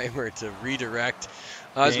Erlian Heimer to redirect.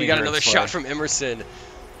 As we got another shot from Emerson.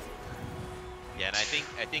 Yeah, and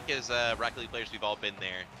I think as Rocket League players, we've all been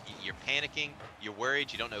there. You're panicking, you're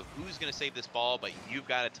worried, you don't know who's going to save this ball, but you've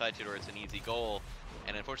got to touch it or it's an easy goal.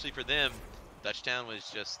 And unfortunately for them, Dutchtown was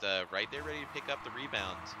just right there ready to pick up the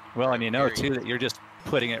rebound. Well, and you know, too, that you're just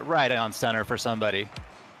putting it right on center for somebody.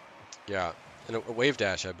 Yeah, and a wave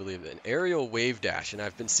dash, I believe, an aerial wave dash. And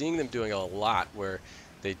I've been seeing them doing a lot where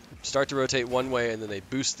they start to rotate one way and then they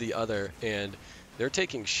boost the other. And they're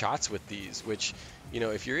taking shots with these, which, you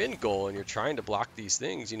know, if you're in goal and you're trying to block these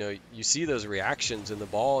things, you know, you see those reactions in the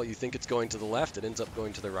ball. You think it's going to the left, it ends up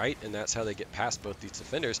going to the right, and that's how they get past both these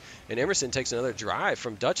defenders. And Emerson takes another drive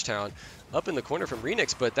from Dutchtown up in the corner from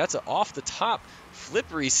Renix, but that's an off-the-top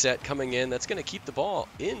flip reset coming in. That's going to keep the ball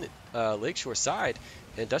in Lakeshore side.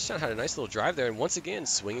 And Dutchtown had a nice little drive there, and once again,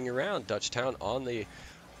 swinging around. Dutchtown on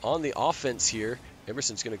the offense here.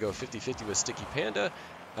 Emerson's going to go 50-50 with Sticky Panda.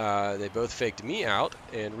 They both faked me out,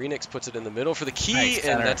 and Renix puts it in the middle for the key, Nice and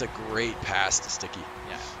center. that's a great pass to Sticky.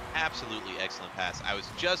 Yeah, absolutely excellent pass. I was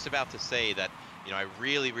just about to say that, you know, I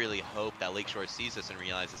really, really hope that Lakeshore sees this and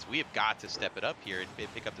realizes we have got to step it up here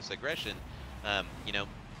and pick up this aggression. You know,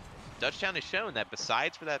 Dutchtown has shown that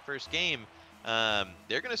besides for that first game,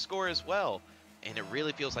 they're going to score as well. And it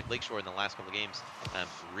really feels like Lakeshore in the last couple of games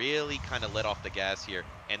really kind of let off the gas here.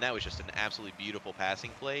 And that was just an absolutely beautiful passing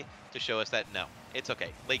play to show us that, no, it's okay.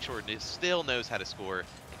 Lakeshore still knows how to score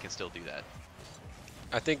and can still do that.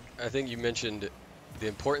 I think you mentioned the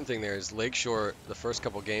important thing there is Lakeshore, the first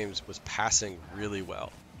couple games, was passing really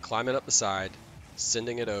well. Climbing up the side,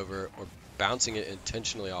 sending it over, or bouncing it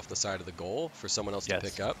intentionally off the side of the goal for someone else to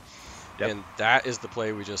pick up. Yep. And that is the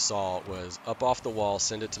play we just saw, was up off the wall,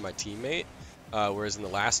 send it to my teammate. Whereas in the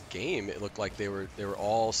last game, it looked like they were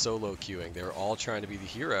all solo queuing. They were all trying to be the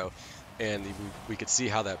hero, and we could see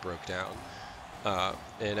how that broke down.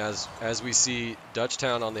 And as we see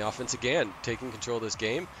Dutchtown on the offense again, taking control of this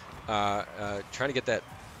game, trying to get that,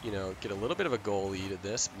 you know, get a little bit of a goal lead at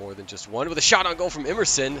this, more than just one, with a shot on goal from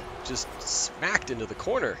Emerson, just smacked into the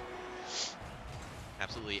corner.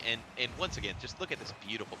 Absolutely, and once again, just look at this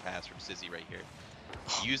beautiful pass from Sizzy right here.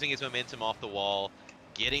 Using his momentum off the wall,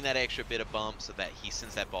 getting that extra bit of bump so that he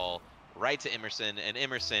sends that ball right to Emerson, and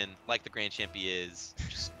Emerson, like the grand champ he is,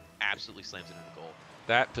 just absolutely slams it into the goal.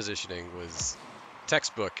 That positioning was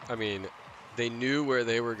textbook. I mean, they knew where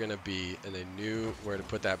they were going to be, and they knew where to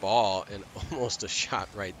put that ball, and almost a shot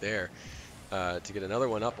right there to get another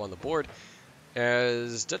one up on the board.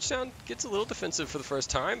 as Dutchtown gets a little defensive for the first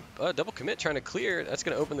time. Double commit trying to clear. That's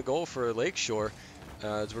going to open the goal for Lakeshore.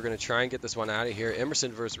 As we're going to try and get this one out of here.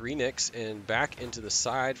 Emerson versus Renix, and back into the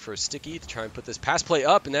side for Sticky to try and put this pass play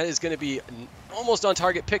up, and that is going to be almost on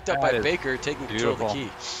target, picked up by Baker, taking control of the key.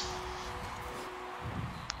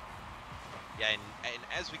 Yeah, and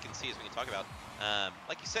as we can see, as we can talk about,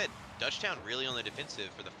 like you said, Dutchtown really on the defensive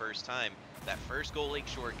for the first time. That first goal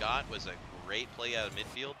Lakeshore got was a great play out of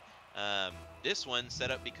midfield. This one set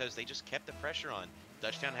up because they just kept the pressure on.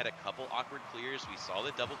 Dutchtown had a couple awkward clears. We saw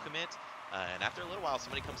the double commit. And after a little while,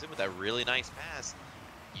 somebody comes in with that really nice pass.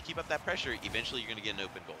 You keep up that pressure, eventually you're going to get an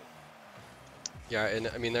open goal. Yeah, and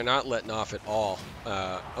I mean, they're not letting off at all.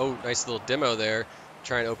 Oh, nice little demo there,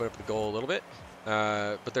 trying to open up the goal a little bit.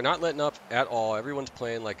 But they're not letting up at all. Everyone's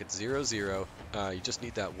playing like it's 0-0. You just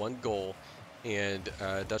need that one goal. And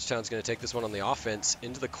Dutchtown's going to take this one on the offense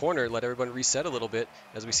into the corner, let everyone reset a little bit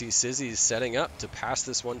as we see Sizzy's setting up to pass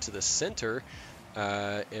this one to the center.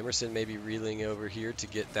 Emerson maybe reeling over here to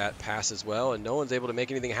get that pass as well, and no one's able to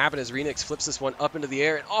make anything happen as Renix flips this one up into the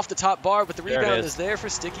air and off the top bar, but the rebound is there for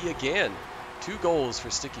Sticky again. 2 goals for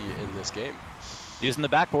Sticky in this game. Using the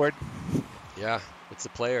backboard. Yeah, it's the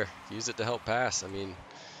player. Use it to help pass. I mean,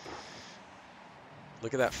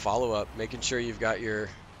 look at that follow-up, making sure you've got your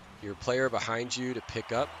player behind you to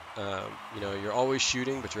pick up. You know, you're always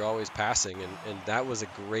shooting, but you're always passing, and that was a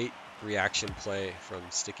great reaction play from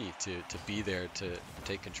Sticky to be there to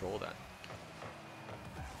take control of that.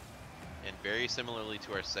 And very similarly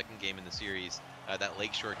to our second game in the series, that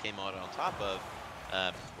Lakeshore came out on top of,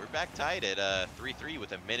 we're back tied at 3-3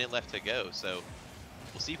 with a minute left to go. So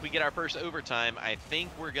we'll see if we get our first overtime. I think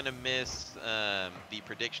we're going to miss the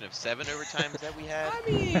prediction of 7 overtimes that we had. I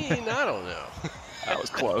mean, I don't know. That was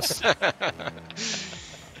close. But,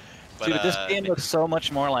 dude, this game looks so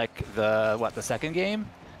much more like the second game.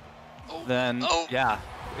 Then yeah,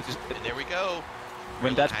 and there we go.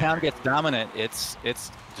 When Dutchtown gets dominant, it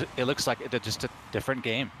looks like it's just a different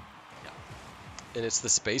game. Yeah. And it's the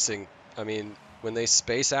spacing. I mean, when they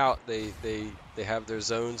space out, they have their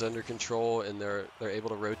zones under control, and they're able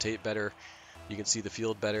to rotate better. You can see the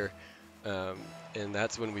field better, and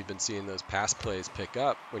that's when we've been seeing those pass plays pick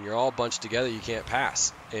up. When you're all bunched together, you can't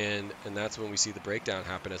pass, and that's when we see the breakdown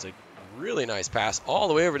happen as a really nice pass all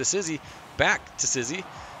the way over to Sizzy, back to Sizzy.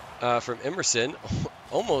 From Emerson,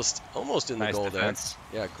 almost in the goal defense.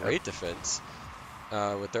 There. Yeah, great defense.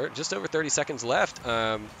 With just over 30 seconds left,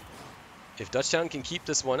 if Dutchtown can keep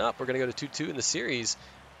this one up, we're going to go to 2-2 in the series.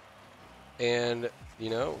 And,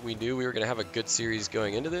 you know, we knew we were going to have a good series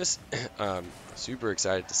going into this. Super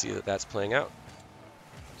excited to see that that's playing out.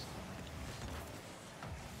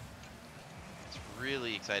 It's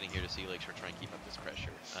really exciting here to see Lakeshore try and keep up this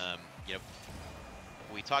pressure. You know,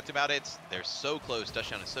 we talked about it. They're so close.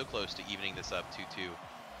 Dutchtown is so close to evening this up 2-2.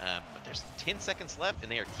 But there's 10 seconds left,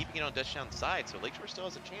 and they are keeping it on Dutchtown's side. So Lakeshore still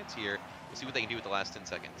has a chance here. We'll see what they can do with the last 10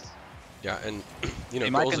 seconds. Yeah, and you know,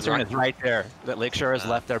 my concern is right there. That Lakeshore has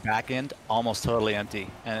left their back end almost totally empty,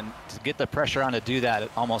 and to get the pressure on to do that,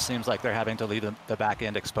 it almost seems like they're having to leave the back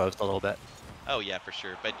end exposed a little bit. Oh yeah, for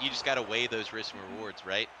sure. But you just got to weigh those risks and rewards,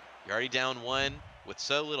 right? You're already down 1 with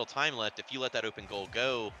so little time left. If you let that open goal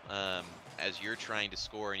go, as you're trying to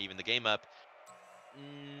score and even the game up,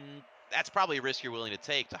 that's probably a risk you're willing to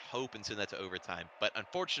take to hope and send that to overtime. But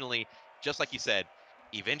unfortunately, just like you said,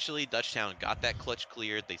 eventually Dutchtown got that clutch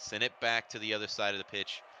cleared. They sent it back to the other side of the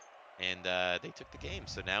pitch, and they took the game.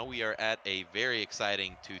 So now we are at a very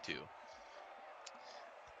exciting 2-2.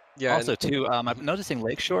 Yeah. Also, too, I'm noticing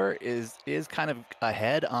Lakeshore is kind of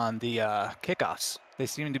ahead on the kickoffs. They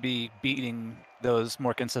seem to be beating those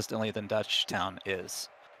more consistently than Dutchtown is.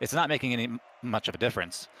 It's not making any much of a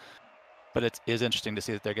difference, but it is interesting to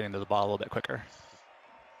see that they're getting to the ball a little bit quicker.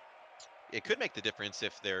 It could make the difference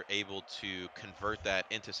if they're able to convert that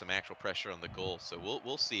into some actual pressure on the goal. So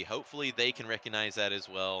we'll see. Hopefully they can recognize that as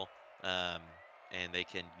well, and they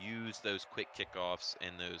can use those quick kickoffs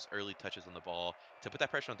and those early touches on the ball to put that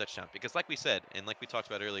pressure on Dutchtown. Because like we said, and like we talked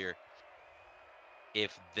about earlier,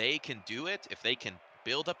 if they can do it, if they can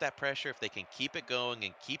build up that pressure, if they can keep it going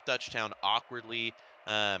and keep Dutchtown awkwardly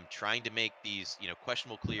trying to make these, you know,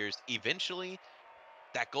 questionable clears, eventually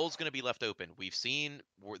that goal's going to be left open. We've seen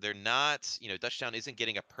they're not, you know, Dutchtown isn't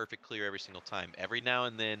getting a perfect clear every single time. Every now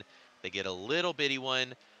and then they get a little bitty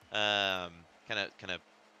one, kind of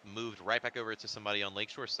moved right back over to somebody on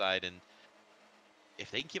Lakeshore side. And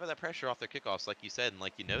if they can keep up that pressure off their kickoffs, like you said, and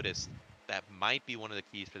like you noticed, that might be one of the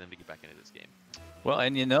keys for them to get back into this game. Well,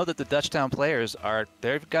 and you know that the Dutchtown players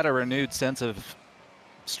they've got a renewed sense of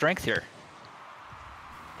strength here.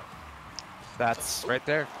 That's right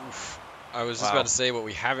there. Oof. I was just about to say what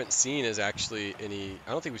we haven't seen is actually any.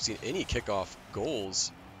 I don't think we've seen any kickoff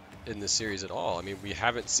goals in this series at all. I mean, we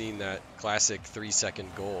haven't seen that classic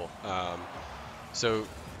 3-second goal. So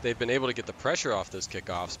they've been able to get the pressure off those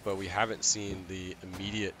kickoffs, but we haven't seen the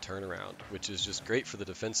immediate turnaround, which is just great for the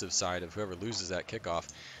defensive side of whoever loses that kickoff.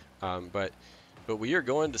 But we are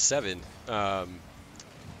going to 7.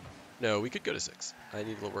 No, we could go to 6. I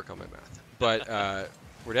need a little work on my math. But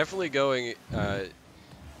we're definitely going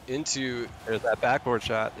into. There's that backboard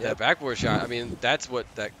shot. Yeah, backboard shot. I mean, that's what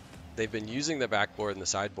they've been using the backboard and the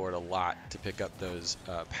sideboard a lot to pick up those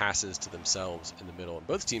passes to themselves in the middle. And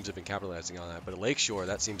both teams have been capitalizing on that. But at Lakeshore,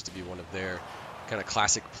 that seems to be one of their kind of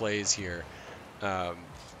classic plays here.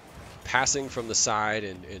 Passing from the side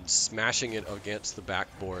and smashing it against the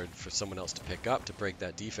backboard for someone else to pick up to break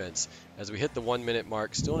that defense. As we hit the 1 minute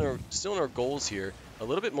mark, still in our goals here. A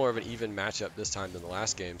little bit more of an even matchup this time than the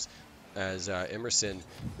last games, as Emerson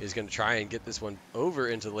is going to try and get this one over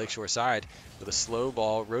into the Lakeshore side with a slow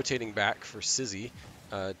ball rotating back for Sizzy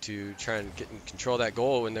to try and get and control that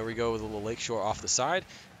goal. And there we go with a little Lakeshore off the side.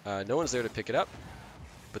 No one's there to pick it up,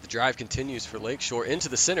 but the drive continues for Lakeshore into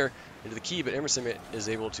the center, into the key, but Emerson is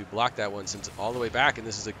able to block that one, sends it all the way back, and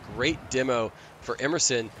this is a great demo for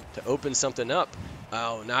Emerson to open something up.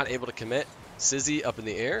 Oh, not able to commit. Sizzy up in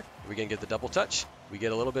the air. We're going to get the double touch. We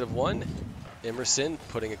get a little bit of one. Emerson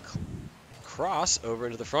putting a cross over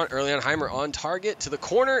into the front. Erlianheimer on target to the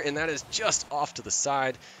corner, and that is just off to the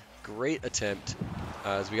side. Great attempt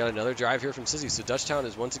as we got another drive here from Sizzy. So Dutchtown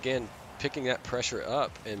is once again picking that pressure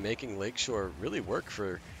up and making Lakeshore really work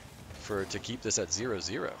to keep this at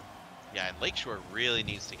 0-0. Yeah, and Lakeshore really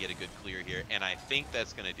needs to get a good clear here, and I think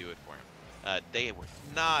that's going to do it for him. They were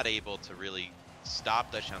not able to really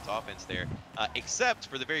stop Dutchtown's offense there, except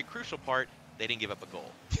for the very crucial part. They didn't give up a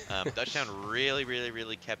goal. Dutchtown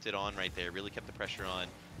really kept it on right there, really kept the pressure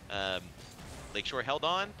on. Lakeshore held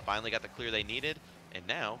on, finally got the clear they needed, and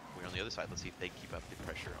now we're on the other side. Let's see if they keep up the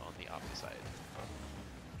pressure on the opposite side.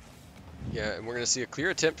 Yeah, and we're going to see a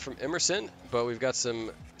clear attempt from Emerson, but we've got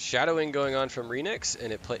some shadowing going on from Renix,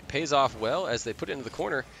 and it pays off well as they put it into the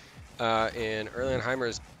corner. And Erlianheimer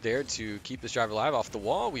is there to keep this drive alive off the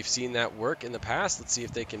wall. We've seen that work in the past. Let's see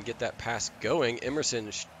if they can get that pass going.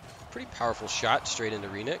 Emerson, pretty powerful shot straight into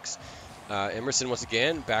Renix. Emerson once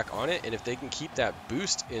again back on it, and if they can keep that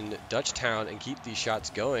boost in Dutchtown and keep these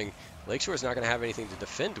shots going, Lakeshore is not going to have anything to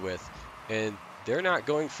defend with, and they're not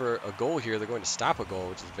going for a goal here. They're going to stop a goal,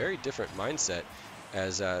 which is a very different mindset,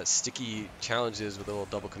 as Sticky challenges with a little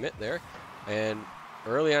double commit there. And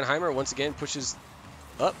Erlianheimer once again pushes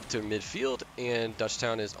up to midfield, and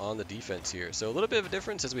Dutchtown is on the defense here. So a little bit of a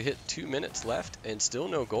difference as we hit 2 minutes left and still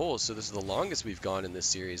no goals. So this is the longest we've gone in this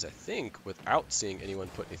series, I think, without seeing anyone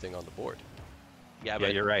put anything on the board. Yeah,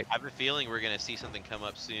 but you're right. I have a feeling we're going to see something come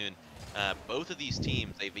up soon. Both of these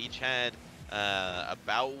teams, they've each had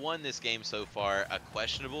about one this game so far, a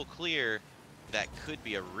questionable clear that could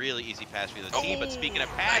be a really easy pass for the team. But speaking of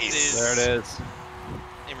passes, there it is.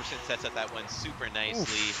 Emerson sets up that one super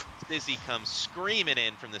nicely. Sizzy comes screaming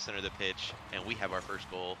in from the center of the pitch, and we have our first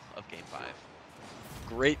goal of Game 5.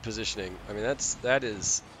 Great positioning. I mean, that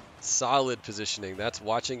is solid positioning. That's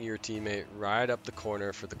watching your teammate ride up the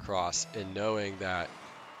corner for the cross and knowing that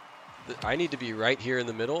I need to be right here in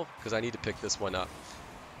the middle because I need to pick this one up.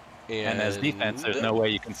 And as defense, there's no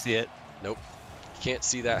way you can see it. Nope. You can't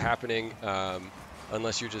see that happening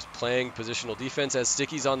unless you're just playing positional defense. As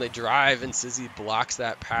Sticky's on the drive and Sizzy blocks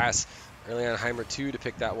that pass. Erlianheimer too to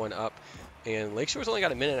pick that one up. And Lakeshore's only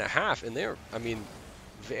got a minute and a half, and they're, I mean,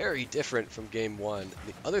 very different from game one.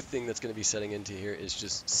 The other thing that's going to be setting into here is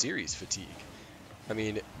just series fatigue. I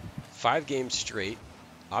mean, 5 games straight.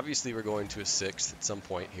 Obviously, we're going to a 6th at some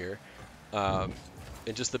point here.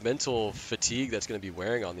 And just the mental fatigue that's going to be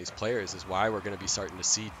wearing on these players is why we're going to be starting to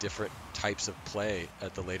see different types of play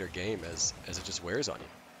at the later game as it just wears on you.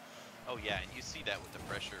 Oh yeah, and you see that with the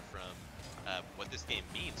pressure from what this game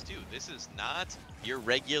means too. This is not your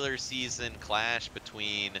regular season clash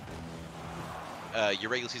between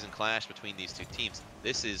these two teams.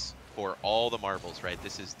 This is for all the marbles, right?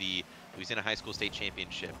 This is the Louisiana High School State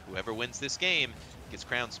Championship. Whoever wins this game gets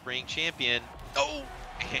crowned spring champion. Oh,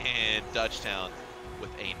 and Dutchtown with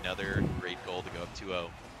another great goal to go up 2-0.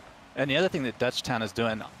 And the other thing that Dutchtown is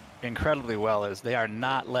doing incredibly well is they are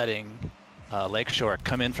not letting Lakeshore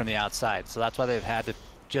come in from the outside. So that's why they've had to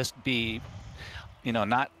just be, you know,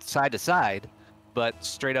 not side to side, but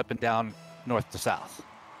straight up and down north to south.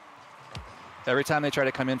 Every time they try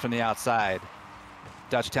to come in from the outside,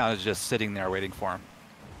 Dutchtown is just sitting there waiting for them.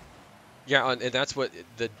 Yeah, and that's what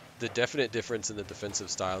the the definite difference in the defensive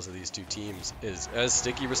styles of these two teams is as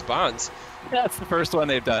Sticky responds. That's the first one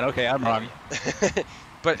they've done. Okay, I'm wrong.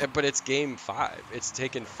 But it's game 5. It's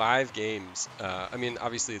taken 5 games. I mean,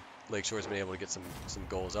 obviously Lakeshore's been able to get some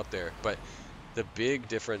goals up there, but the big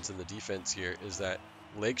difference in the defense here is that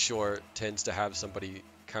Lakeshore tends to have somebody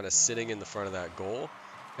kind of sitting in the front of that goal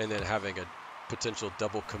and then having a potential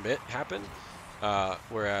double commit happen,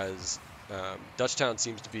 whereas Dutchtown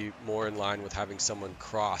seems to be more in line with having someone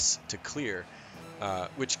cross to clear,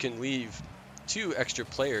 which can leave 2 extra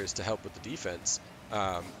players to help with the defense,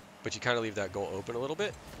 but you kind of leave that goal open a little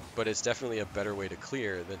bit. But it's definitely a better way to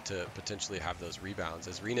clear than to potentially have those rebounds.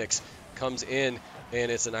 As Renix comes in,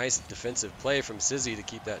 and it's a nice defensive play from Sizzy to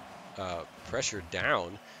keep that pressure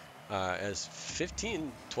down. As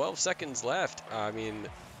 12 seconds left, I mean,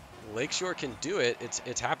 Lakeshore can do it.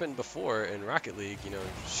 It's happened before in Rocket League, you know,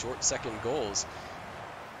 short second goals.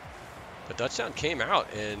 But Dutchtown came out,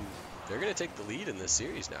 and they're going to take the lead in this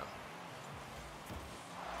series now.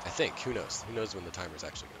 I think. Who knows? Who knows when the timer's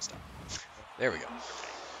actually going to stop? There we go.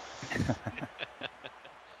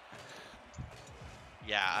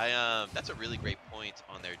 Yeah, that's a really great point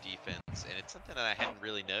on their defense, and it's something that I hadn't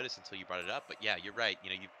really noticed until you brought it up. But yeah, you're right. You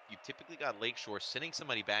know, you typically got Lakeshore sending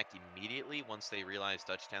somebody back immediately once they realize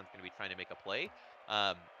Dutchtown's going to be trying to make a play,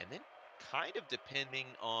 and then kind of depending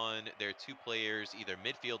on their 2 players, either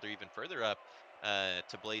midfield or even further up,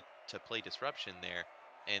 to play disruption there.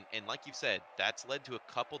 And like you said, that's led to a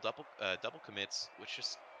couple double commits, which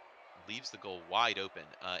just leaves the goal wide open.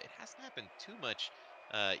 It hasn't happened too much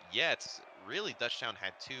yet. Really, Dutchtown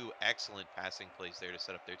had 2 excellent passing plays there to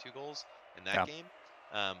set up their 2 goals in that game.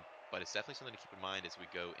 But it's definitely something to keep in mind as we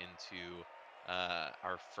go into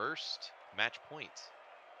our first match point.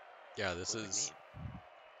 Yeah, this is,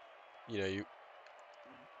 you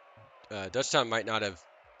know, Dutchtown might not have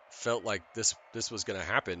felt like this was going to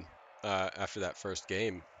happen after that first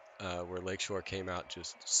game where Lakeshore came out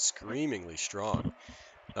just screamingly strong.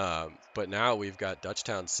 But now we've got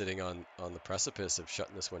Dutchtown sitting on the precipice of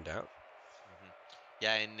shutting this one down.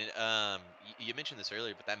 Yeah, and you mentioned this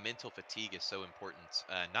earlier, but that mental fatigue is so important.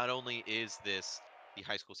 Not only is this the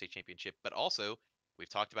high school state championship, but also, we've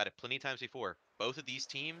talked about it plenty of times before, both of these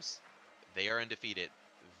teams, they are undefeated.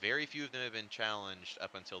 Very few of them have been challenged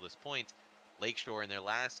up until this point. Lakeshore in their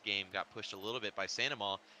last game got pushed a little bit by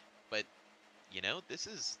Sandomal, but you know, this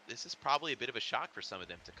is probably a bit of a shock for some of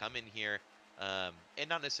them to come in here and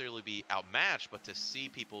not necessarily be outmatched, but to see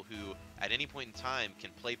people who at any point in time can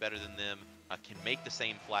play better than them, can make the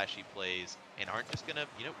same flashy plays, and aren't just gonna,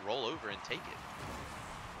 you know, roll over and take it.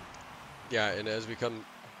 Yeah, and as we come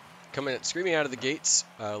in screaming out of the gates,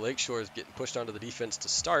 Lakeshore is getting pushed onto the defense to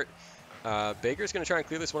start. Baker's going to try and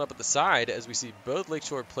clear this one up at the side as we see both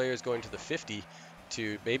Lakeshore players going to the 50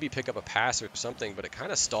 to maybe pick up a pass or something, but it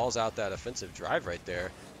kind of stalls out that offensive drive right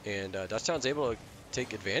there. And Dutchtown's able to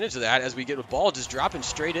take advantage of that as we get a ball just dropping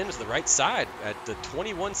straight into the right side at the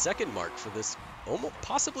 21-second mark for this almost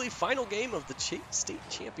possibly final game of the state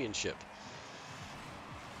championship.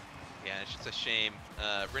 Yeah, it's just a shame.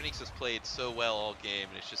 Renix has played so well all game,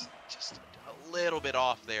 and it's just a little bit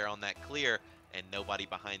off there on that clear, and nobody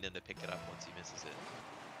behind him to pick it up once he misses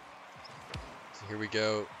it. So here we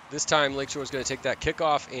go. This time Lakeshore is going to take that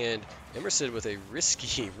kickoff, and Emerson with a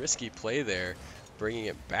risky play there, bringing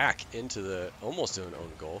it back into the almost to an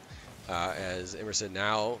own goal. As Emerson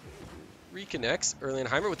now reconnects.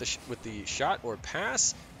 Erlenheimer with the shot or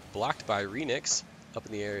pass, blocked by Renix. Up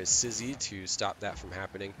in the air is Sizzy to stop that from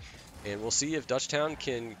happening. And we'll see if Dutchtown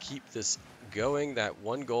can keep this going. That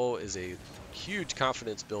one goal is a huge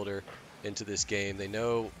confidence builder into this game. They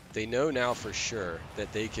know now for sure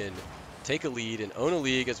that they can take a lead and own a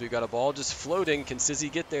league as we've got a ball just floating. Can Sizzy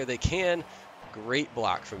get there? They can. Great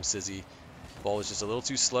block from Sizzy. Ball was just a little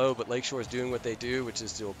too slow, but Lakeshore is doing what they do, which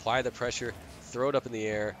is to apply the pressure, throw it up in the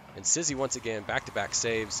air, and Sizzy once again back-to-back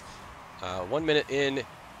saves. 1 minute in,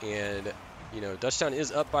 and you know, Dutchtown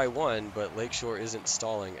is up by 1, but Lakeshore isn't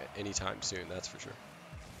stalling anytime soon, that's for sure.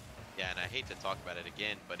 Yeah, and I hate to talk about it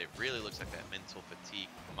again, but it really looks like that mental fatigue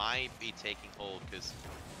might be taking hold because,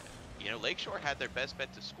 you know, Lakeshore had their best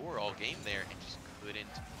bet to score all game there and just couldn't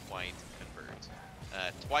quite convert.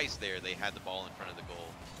 Twice there, they had the ball in front of the goal,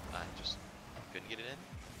 just couldn't get it in.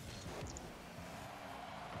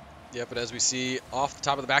 Yeah, but as we see off the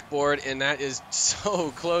top of the backboard, and that is so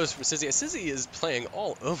close for Sizzy. Sizzy is playing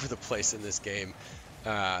all over the place in this game.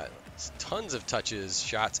 Tons of touches,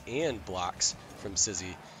 shots, and blocks from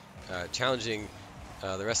Sizzy, challenging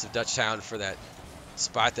the rest of Dutchtown for that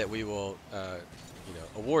spot that we will,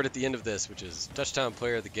 award at the end of this, which is Dutchtown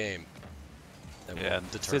Player of the Game. Yeah,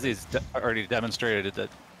 Sizzy's already demonstrated that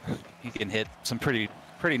he can hit some pretty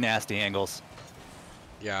pretty nasty angles.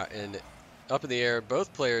 Yeah, and up in the air,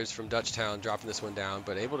 both players from Dutchtown dropping this one down,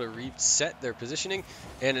 but able to reset their positioning,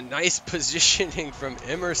 and a nice positioning from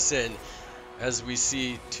Emerson as we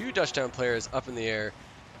see two Dutchtown players up in the air.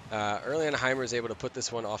 Erlenheimer is able to put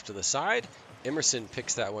this one off to the side. Emerson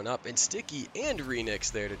picks that one up, and Sticky and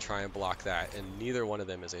Renix there to try and block that, and neither one of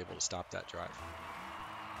them is able to stop that drive.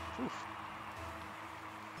 Whew.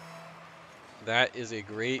 That is a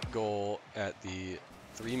great goal at the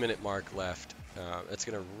 3-minute mark left. It's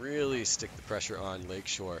going to really stick the pressure on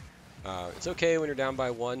Lakeshore. It's okay when you're down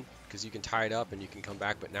by 1 because you can tie it up and you can come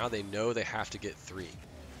back, but now they know they have to get 3.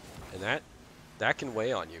 And that can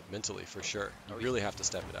weigh on you mentally for sure. You really have to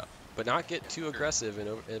step it up, but not get too aggressive.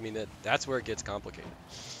 And I mean, that's where it gets complicated.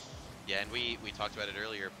 Yeah, and we talked about it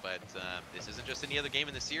earlier, but this isn't just any other game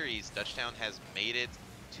in the series. Dutchtown has made it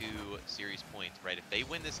to series point, right? If they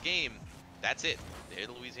win this game, that's it. They're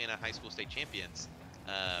the Louisiana High School State champions.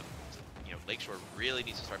 You know, Lakeshore really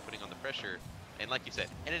needs to start putting on the pressure, and like you said,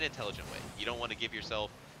 in an intelligent way. You don't want to give yourself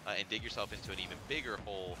and dig yourself into an even bigger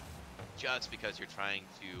hole just because you're trying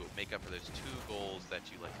to make up for those 2 goals that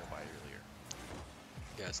you let go by earlier.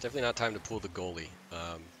 Yeah, it's definitely not time to pull the goalie,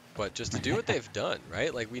 but just to do what they've done,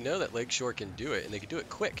 right? Like, we know that Lakeshore can do it, and they can do it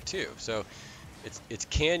quick too. So it's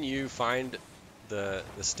can you find the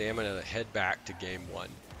stamina to head back to game 1?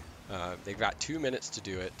 They've got 2 minutes to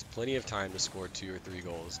do it. Plenty of time to score 2 or 3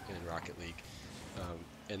 goals in Rocket League,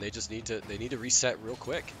 and they just need to reset real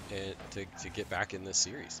quick and to get back in this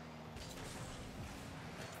series.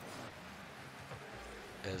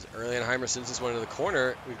 As Erlenheimer sends this one into the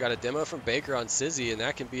corner, we've got a demo from Baker on Sizzy, and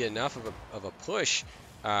that can be enough of a push.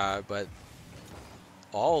 But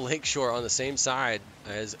all Lakeshore on the same side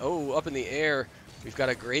as up in the air. We've got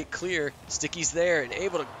a great clear. Sticky's there and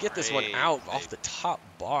able to get this one out off the top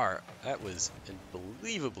bar. That was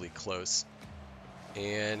unbelievably close.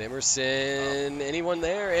 And Emerson, anyone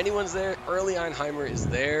there? Anyone's there. Erlenheimer is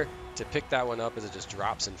there to pick that one up as it just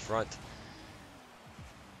drops in front.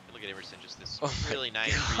 Look at Emerson, just this really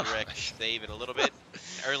nice redirect, save it a little bit.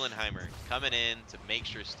 Erlenheimer coming in to make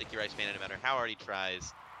sure Sticky Rice fan, no matter how hard he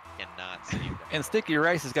tries, cannot save that. And Sticky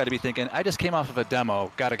Rice has got to be thinking, I just came off of a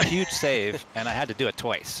demo, got a huge save, and I had to do it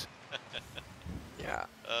twice. Yeah.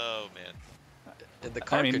 Oh, man. And the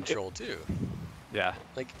car control, too. Yeah.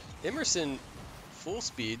 Like, Emerson, full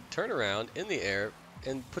speed, turnaround in the air,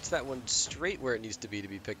 and puts that one straight where it needs to be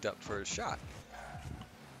picked up for a shot.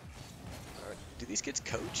 Do these kids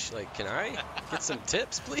coach? Like, can I get some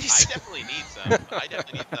tips, please? I definitely need some. And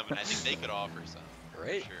I think they could offer some.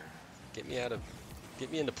 Right. For sure.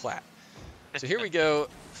 Get me into Platt. So here we go.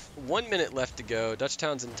 1 minute left to go.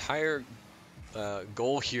 Dutchtown's entire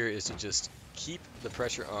goal here is to just keep the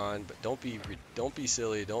pressure on, but don't be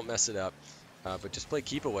silly, don't mess it up. But just play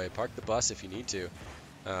keep away. Park the bus if you need to,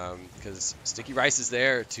 because Sticky Rice is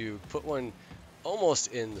there to put one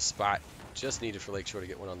almost in the spot just needed for Lakeshore to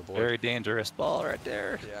get one on the board. Very dangerous ball right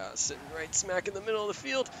there. Yeah, sitting right smack in the middle of the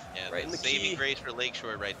field. Yeah, right in the saving key. grace for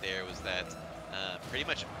Lakeshore right there was that pretty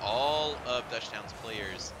much all of Dutchtown's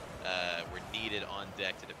players were needed on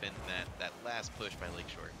deck to defend that last push by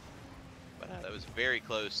Lakeshore. But that was very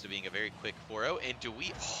close to being a very quick 4-0. And do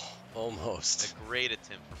we... Almost. A great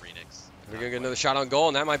attempt from Renix. We're going to get another shot on goal,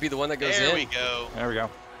 and that might be the one that goes in. There we go. There we go.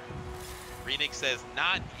 Renix says,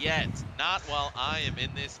 not yet. Not while I am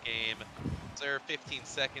in this game. Sir, 15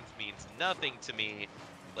 seconds means nothing to me.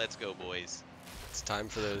 Let's go, boys. It's time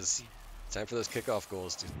for those kickoff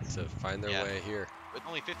goals to find their way here. With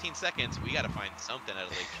only 15 seconds, we got to find something out of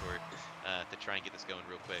Lakeshore to try and get this going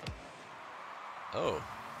real quick. Oh,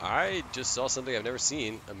 I just saw something I've never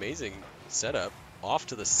seen. Amazing setup. Off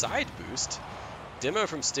to the side boost. Demo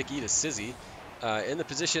from Sticky to Sizzy. In the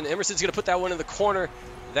position, Emerson's going to put that one in the corner.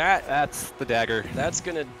 That's the dagger. That's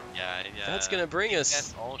gonna bring us.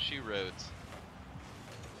 That's all she wrote.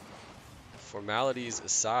 Formalities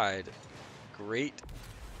aside, great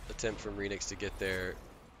attempt from Renix to get there.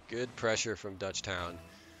 Good pressure from Dutchtown.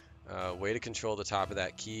 Way to control the top of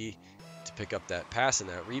that key to pick up that pass and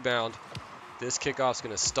that rebound. This kickoff's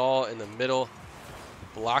going to stall in the middle.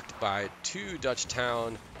 Blocked by 2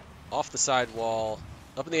 Dutchtown. Off the side wall.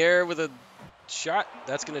 Up in the air with a shot.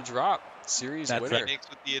 That's going to drop. Series winner. Renix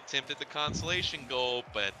with the attempt at the consolation goal,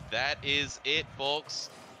 but that is it, folks.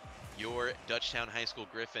 Your Dutchtown High School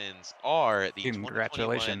Griffins are the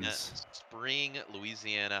 2021 Spring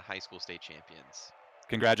Louisiana High School State champions.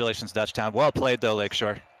 Congratulations, Dutchtown. Well played, though,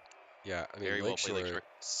 Lakeshore. Yeah, I mean, Lakeshore,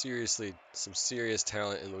 seriously, some serious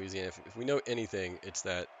talent in Louisiana. If we know anything, it's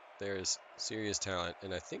that there's serious talent.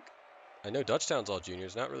 And I know Dutchtown's all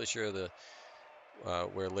juniors. Not really sure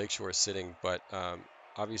where Lakeshore is sitting, but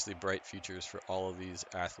obviously bright futures for all of these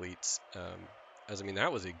athletes. As I mean,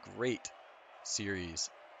 that was a great series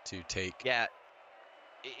to take. Yeah,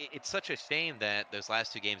 it's such a shame that those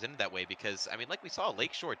last 2 games ended that way because, I mean, like we saw,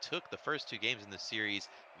 Lakeshore took the first 2 games in the series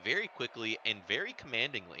very quickly and very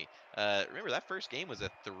commandingly. Remember, that first game was a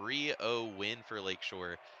 3-0 win for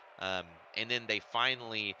Lakeshore. And then they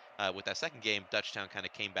finally, with that second game, Dutchtown kind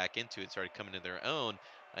of came back into it, started coming to their own.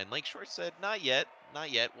 And Lakeshore said, not yet,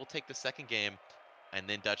 not yet. We'll take the second game. And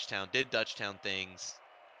then Dutchtown did Dutchtown things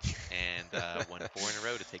and won 4 in a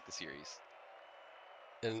row to take the series.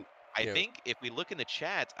 And I think if we look in the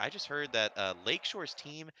chat, I just heard that Lakeshore's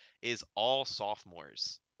team is all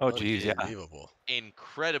sophomores. Oh, geez, yeah. unbelievable.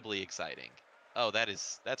 Incredibly exciting. Oh,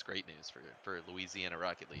 that's great news for Louisiana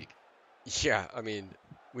Rocket League. Yeah, I mean,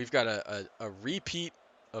 we've got a repeat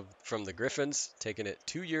from the Griffins, taking it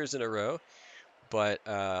 2 years in a row, but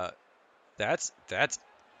that's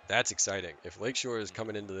exciting. If Lakeshore is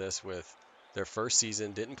coming into this with their first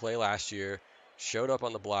season, didn't play last year, showed up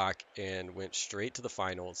on the block and went straight to the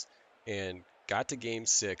finals and got to game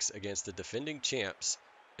 6 against the defending champs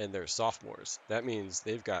and their sophomores. That means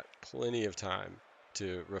they've got plenty of time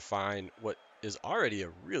to refine what is already a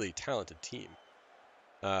really talented team.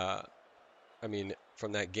 I mean,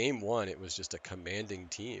 from that game 1, it was just a commanding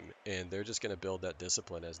team, and they're just going to build that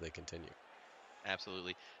discipline as they continue.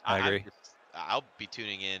 Absolutely. I agree. I'll be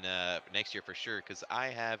tuning in next year for sure because I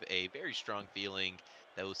have a very strong feeling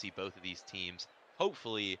that we'll see both of these teams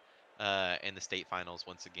hopefully in the state finals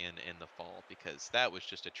once again in the fall because that was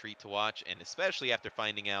just a treat to watch, and especially after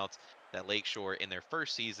finding out that Lakeshore in their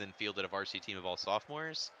first season fielded a varsity team of all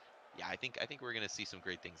sophomores. Yeah, I think we're going to see some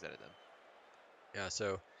great things out of them. Yeah,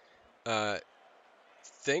 so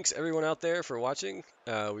thanks everyone out there for watching.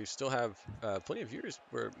 We still have plenty of viewers.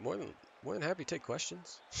 We're more than happy to take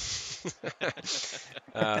questions.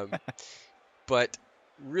 But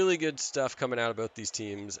really good stuff coming out of both these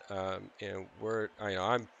teams, and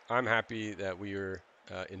I'm happy that we were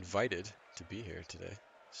invited to be here today.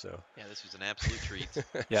 So yeah, this was an absolute treat.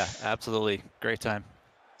 Yeah, absolutely. Great time.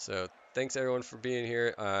 So thanks everyone for being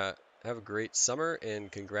here. Have a great summer,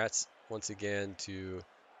 and congrats once again to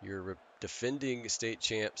your defending state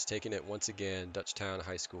champs, taking it once again, Dutchtown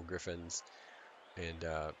High School Griffins. And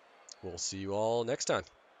we'll see you all next time.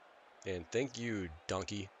 And thank you,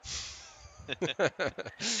 Donkey.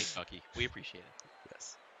 Thanks, Bucky. We appreciate it.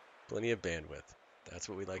 Yes, plenty of bandwidth. That's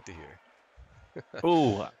what we like to hear.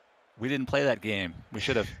 Oh, we didn't play that game. We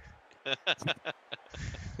should have.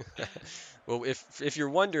 Well, if you're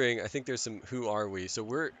wondering, I think there's some who are we. So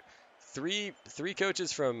we're three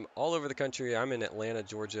coaches from all over the country. I'm in Atlanta,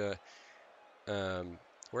 Georgia.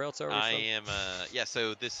 Where else are we from? I am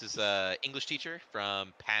so this is English teacher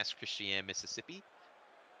from Pass Christian, Mississippi.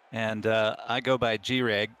 And I go by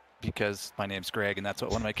G-Reg because my name's Greg, and that's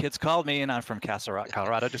what one of my kids called me, and I'm from Castle Rock,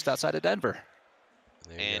 Colorado, just outside of Denver.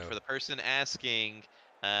 And for the person asking,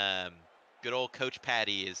 good old Coach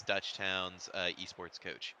Patty is Dutchtown's esports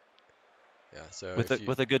coach. Yeah, so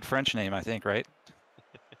with a good French name, I think, right?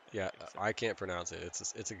 Yeah, I can't pronounce it.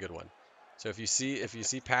 It's a good one. So if you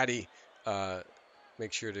see Patty,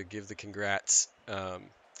 make sure to give the congrats.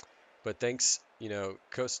 But thanks,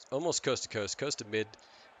 almost coast to mid,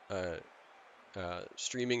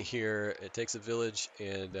 streaming here. It takes a village,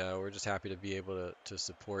 and we're just happy to be able to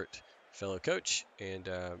support fellow coach and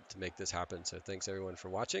to make this happen. So thanks everyone for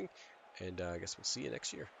watching, and I guess we'll see you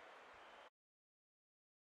next year.